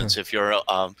 For instance, if you're,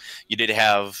 you did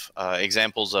have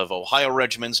examples of Ohio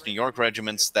regiments, New York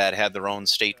regiments that had their own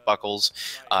state buckles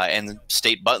and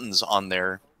state buttons on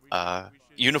their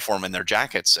uniform and their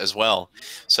jackets as well.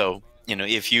 So, you know,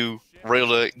 if you were able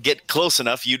to get close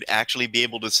enough, you'd actually be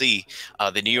able to see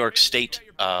the New York State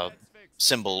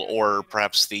symbol, or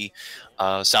perhaps the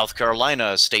South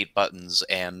Carolina state buttons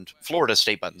and Florida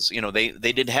state buttons. You know, they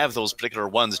did have those particular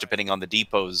ones depending on the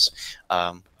depots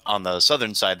on the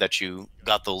southern side that you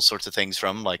got those sorts of things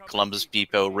from, like Columbus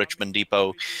Depot, Richmond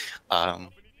Depot,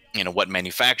 you know, what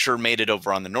manufacturer made it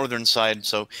over on the northern side.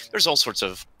 So there's all sorts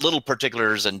of little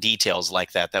particulars and details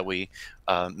like that that we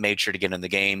made sure to get in the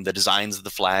game, the designs of the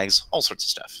flags, all sorts of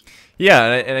stuff. Yeah,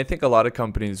 and I think a lot of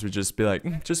companies would just be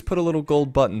like, just put a little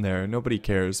gold button there, nobody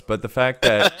cares. But the fact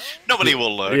that nobody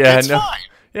will look, yeah, it's fine.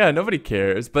 Yeah, nobody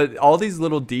cares. But all these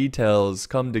little details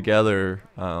come together,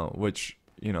 which,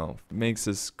 you know, makes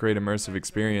this great immersive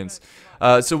experience.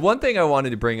 So one thing I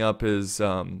wanted to bring up is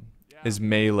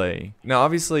Melee. Now,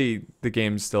 obviously, the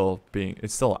game's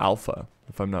it's still alpha,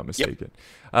 if I'm not mistaken.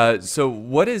 Yep. So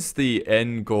what is the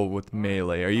end goal with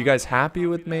Melee? Are you guys happy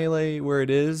with Melee where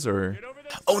it is, or?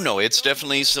 Oh, no, it's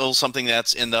definitely still something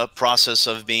that's in the process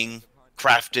of being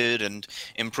crafted and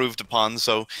improved upon.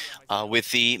 So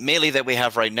with the melee that we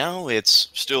have right now, it's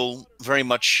still very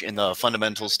much in the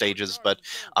fundamental stages, but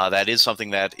that is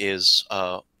something that is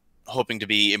hoping to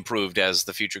be improved as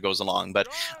the future goes along. But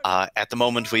at the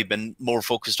moment, we've been more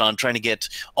focused on trying to get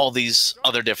all these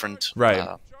other different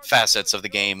facets of the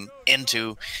game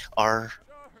into our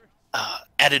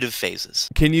additive phases.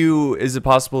 Is it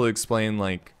possible to explain,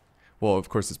 like, well, of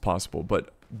course it's possible, but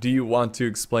do you want to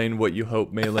explain what you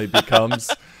hope Melee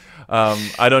becomes?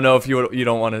 I don't know if you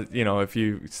don't want to, if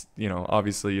you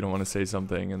obviously you don't want to say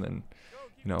something and then,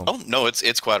 Oh, no,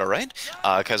 it's quite all right,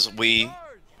 because we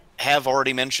have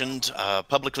already mentioned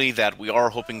publicly that we are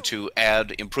hoping to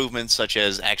add improvements such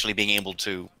as actually being able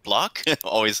to block,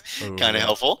 always kind of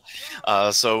helpful.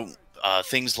 So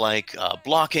things like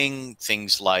blocking,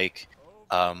 things like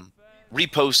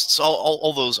reposts,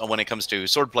 all those when it comes to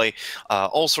swordplay,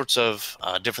 all sorts of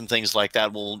different things like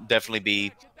that will definitely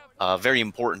be very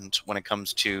important when it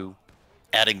comes to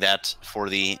adding that for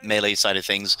the melee side of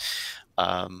things.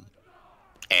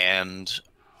 And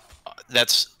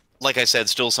that's, like I said,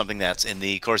 still something that's in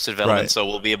the course of development, so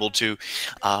we'll be able to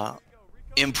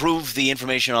improve the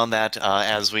information on that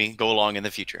as we go along in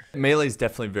the future. Melee is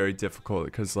definitely very difficult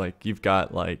because, like, you've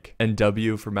got like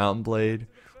NW for Mountain Blade,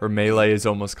 where Melee is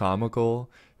almost comical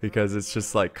because it's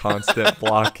just like constant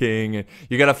blocking.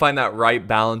 You got to find that right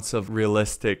balance of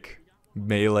realistic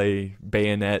melee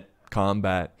bayonet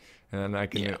combat, and I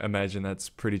can imagine that's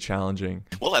pretty challenging.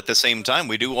 Well, at the same time,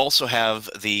 we do also have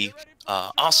the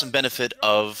awesome benefit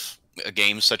of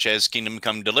games such as Kingdom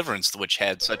Come Deliverance, which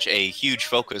had such a huge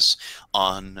focus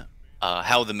on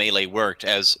how the melee worked,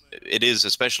 as it is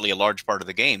especially a large part of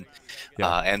the game.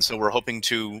 And so we're hoping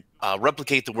to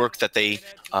replicate the work that they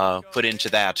put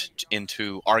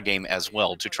into our game as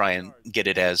well, to try and get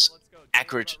it as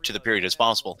accurate to the period as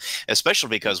possible, especially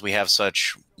because we have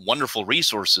such wonderful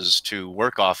resources to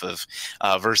work off of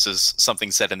versus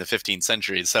something set in the 15th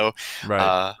century. So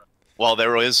while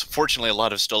there is fortunately a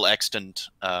lot of still extant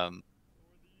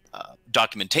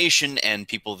documentation and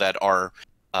people that are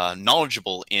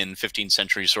knowledgeable in 15th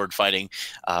century sword fighting,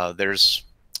 there's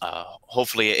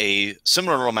hopefully a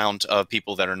similar amount of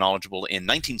people that are knowledgeable in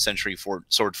 19th century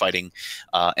sword fighting,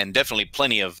 and definitely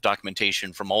plenty of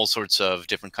documentation from all sorts of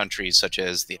different countries, such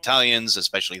as the Italians,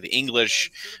 especially the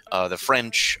English, the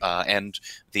French, and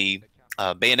the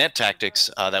bayonet tactics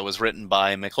that was written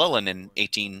by McClellan in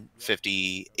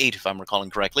 1858, if I'm recalling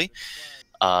correctly.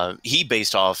 He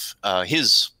based off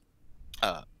his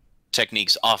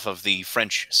techniques off of the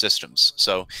French systems.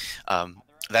 So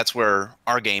that's where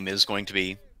our game is going to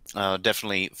be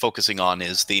definitely focusing on,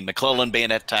 is the McClellan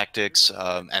bayonet tactics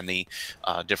and the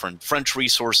different French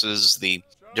resources, the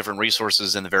different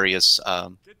resources in the various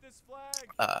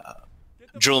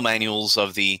drill manuals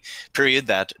of the period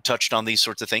that touched on these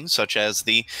sorts of things, such as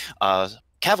the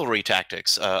cavalry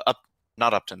tactics,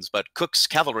 not Upton's, but Cook's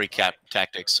cavalry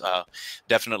tactics,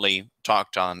 definitely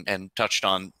talked on and touched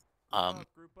on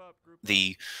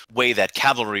the way that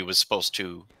cavalry was supposed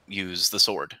to use the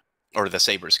sword, or the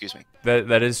saber, excuse me.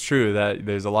 That is true. That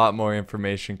there's a lot more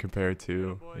information compared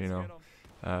to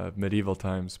medieval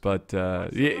times. But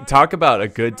talk about a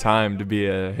good time to be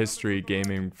a history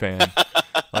gaming fan.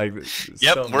 Like,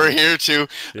 we're here to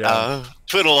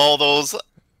twiddle all those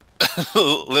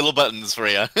little buttons for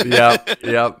you.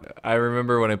 Yep. I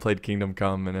remember when I played Kingdom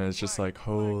Come, and it was just like,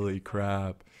 holy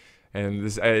crap. And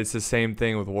it's the same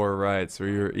thing with War of Rights, where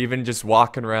you're even just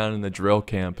walking around in the drill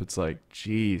camp. It's like,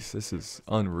 geez, this is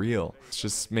unreal. It's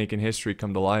just making history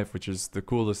come to life, which is the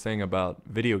coolest thing about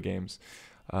video games,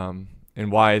 and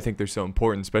why I think they're so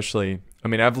important. Especially, I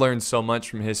mean, I've learned so much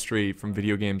from history from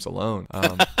video games alone.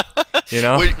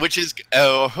 Which is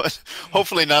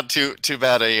hopefully not too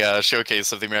bad a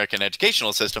showcase of the American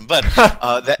educational system, but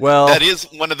that is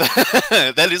one of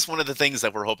the that is one of the things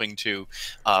that we're hoping to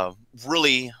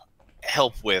really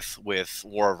help with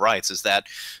War of Rights, is that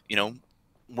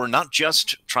we're not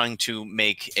just trying to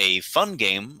make a fun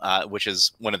game, which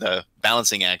is one of the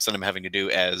balancing acts that I'm having to do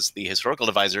as the historical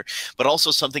advisor, but also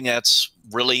something that's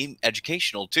really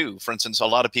educational too. For instance, a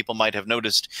lot of people might have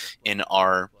noticed in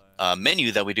our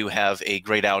menu that we do have a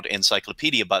grayed out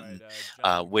encyclopedia button,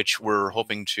 which we're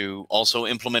hoping to also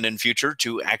implement in future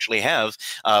to actually have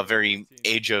a very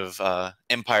Age of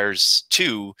Empires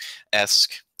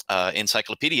 2-esque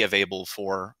encyclopedia available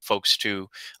for folks to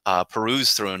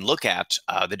peruse through and look at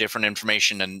the different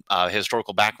information and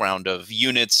historical background of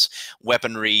units,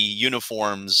 weaponry,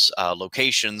 uniforms,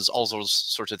 locations, all those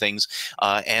sorts of things,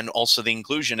 and also the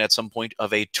inclusion at some point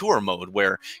of a tour mode,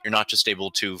 where you're not just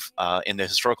able to, in the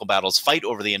historical battles, fight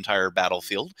over the entire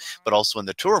battlefield, but also in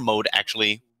the tour mode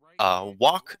actually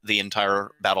walk the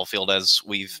entire battlefield as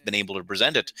we've been able to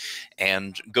present it,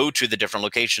 and go to the different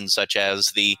locations such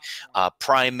as the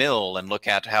Pry Mill and look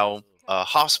at how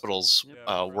hospitals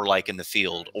were like in the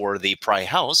field, or the Pry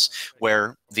House,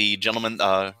 where the gentleman,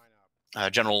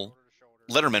 General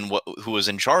Letterman, who was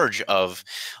in charge of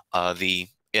the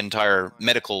entire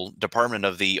medical department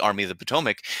of the Army of the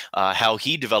Potomac, how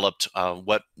he developed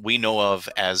what we know of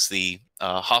as the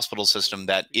hospital system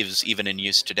that is even in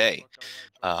use today,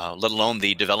 let alone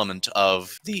the development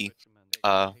of the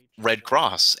Red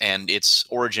Cross and its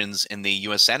origins in the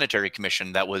U.S. Sanitary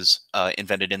Commission that was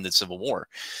invented in the Civil War.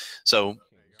 So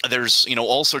there's,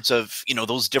 all sorts of,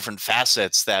 those different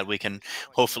facets that we can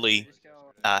hopefully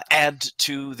add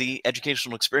to the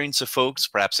educational experience of folks.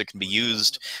 Perhaps it can be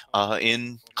used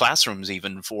in classrooms,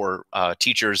 even for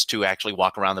teachers to actually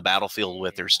walk around the battlefield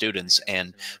with their students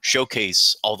and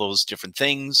showcase all those different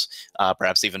things.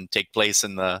 Perhaps even take place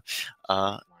in the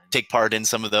take part in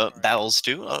some of the battles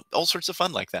too. All sorts of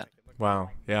fun like that. Wow,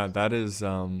 yeah, that is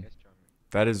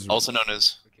also known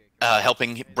as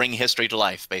helping bring history to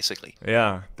life, basically.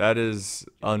 Yeah, that is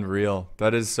unreal.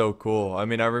 That is so cool. I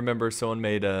mean, I remember someone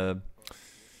made a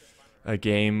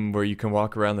game where you can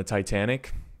walk around the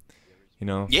Titanic,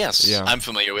 Yes, yeah. I'm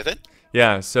familiar with it.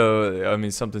 Yeah, so I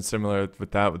mean, something similar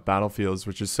with that, with battlefields,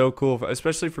 which is so cool,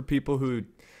 especially for people who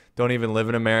don't even live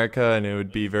in America, and it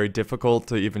would be very difficult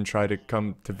to even try to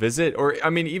come to visit. Or I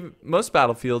mean, even most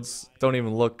battlefields don't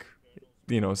even look,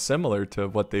 similar to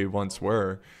what they once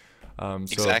were. So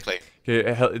Exactly.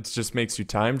 it just makes you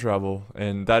time travel,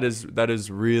 and that is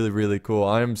really, really cool.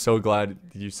 I am so glad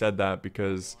you said that,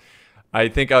 because I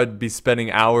think I would be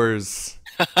spending hours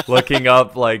looking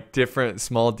up like different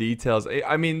small details.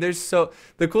 I mean,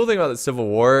 the cool thing about the Civil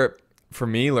War, for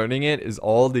me, learning it, is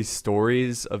all these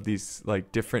stories of these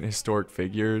like different historic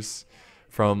figures,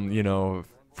 from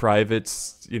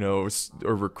privates,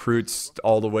 or recruits,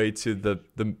 all the way to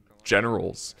the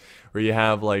generals, where you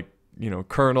have like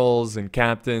colonels and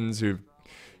captains who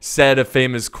said a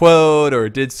famous quote or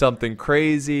did something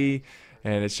crazy.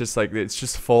 And it's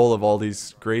just full of all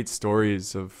these great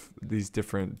stories of these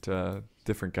different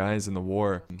guys in the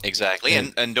war. Exactly,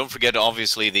 and don't forget,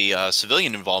 obviously, the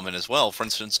civilian involvement as well. For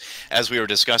instance, as we were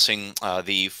discussing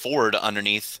the ford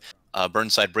underneath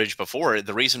Burnside Bridge before,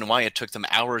 the reason why it took them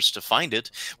hours to find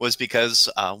it was because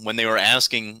when they were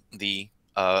asking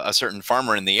a certain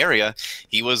farmer in the area,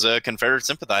 he was a Confederate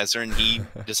sympathizer, and he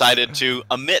decided to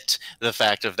omit the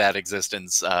fact of that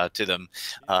existence to them.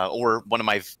 Or one of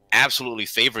my absolutely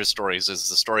favorite stories is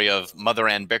the story of Mother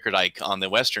Ann Bickerdike on the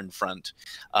Western Front.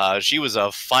 She was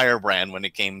a firebrand when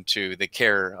it came to the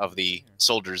care of the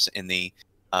soldiers in the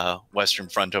Western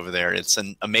Front over there. It's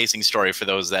an amazing story for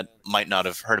those that might not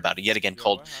have heard about it. Yet again,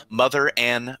 called Mother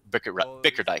Ann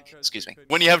Bickerdike. Excuse me.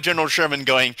 When you have General Sherman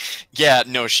going, yeah,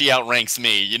 no, she outranks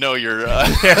me. You're.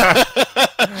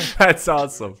 That's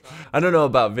awesome. I don't know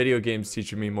about video games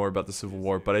teaching me more about the Civil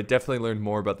War, but I definitely learned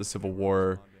more about the Civil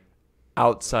War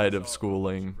outside of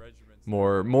schooling,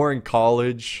 more in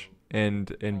college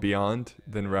and beyond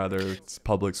than rather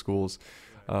public schools.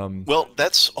 Well,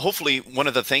 that's hopefully one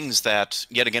of the things that,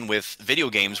 yet again, with video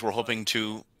games, we're hoping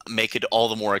to make it all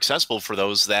the more accessible for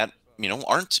those that,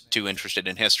 aren't too interested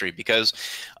in history, because,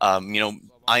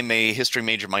 I'm a history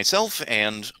major myself,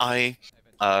 and I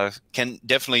can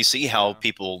definitely see how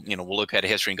people, will look at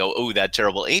history and go, oh, that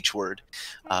terrible H word.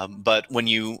 But when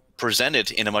you present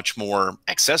it in a much more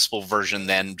accessible version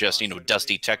than just,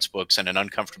 dusty textbooks and an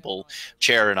uncomfortable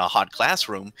chair in a hot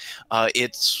classroom,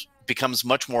 it's becomes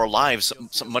much more alive,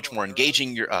 much more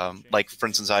engaging. Like, for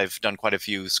instance, I've done quite a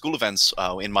few school events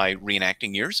in my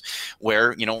reenacting years,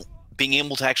 where being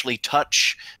able to actually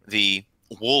touch the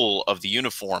wool of the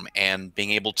uniform and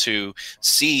being able to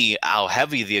see how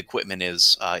heavy the equipment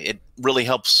is, it really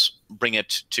helps bring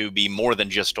it to be more than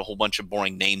just a whole bunch of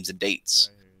boring names and dates.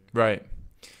 Right.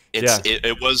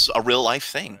 It was a real life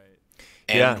thing,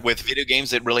 and with video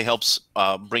games, it really helps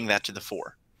bring that to the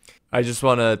fore. I just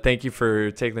want to thank you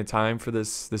for taking the time for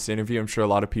this interview. I'm sure a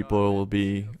lot of people will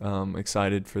be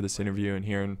excited for this interview and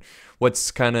hearing what's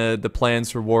kind of the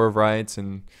plans for War of Rights.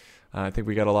 And I think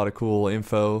we got a lot of cool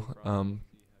info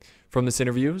from this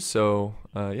interview. So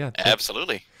yeah.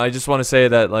 Absolutely. I just want to say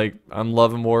that I'm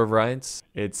loving War of Rights.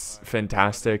 It's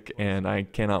fantastic, and I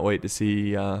cannot wait to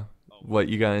see what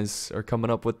you guys are coming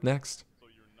up with next.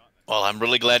 Well, I'm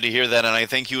really glad to hear that, and I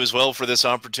thank you as well for this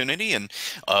opportunity, and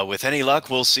with any luck,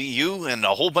 we'll see you and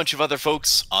a whole bunch of other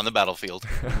folks on the battlefield.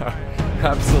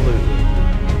 Absolutely.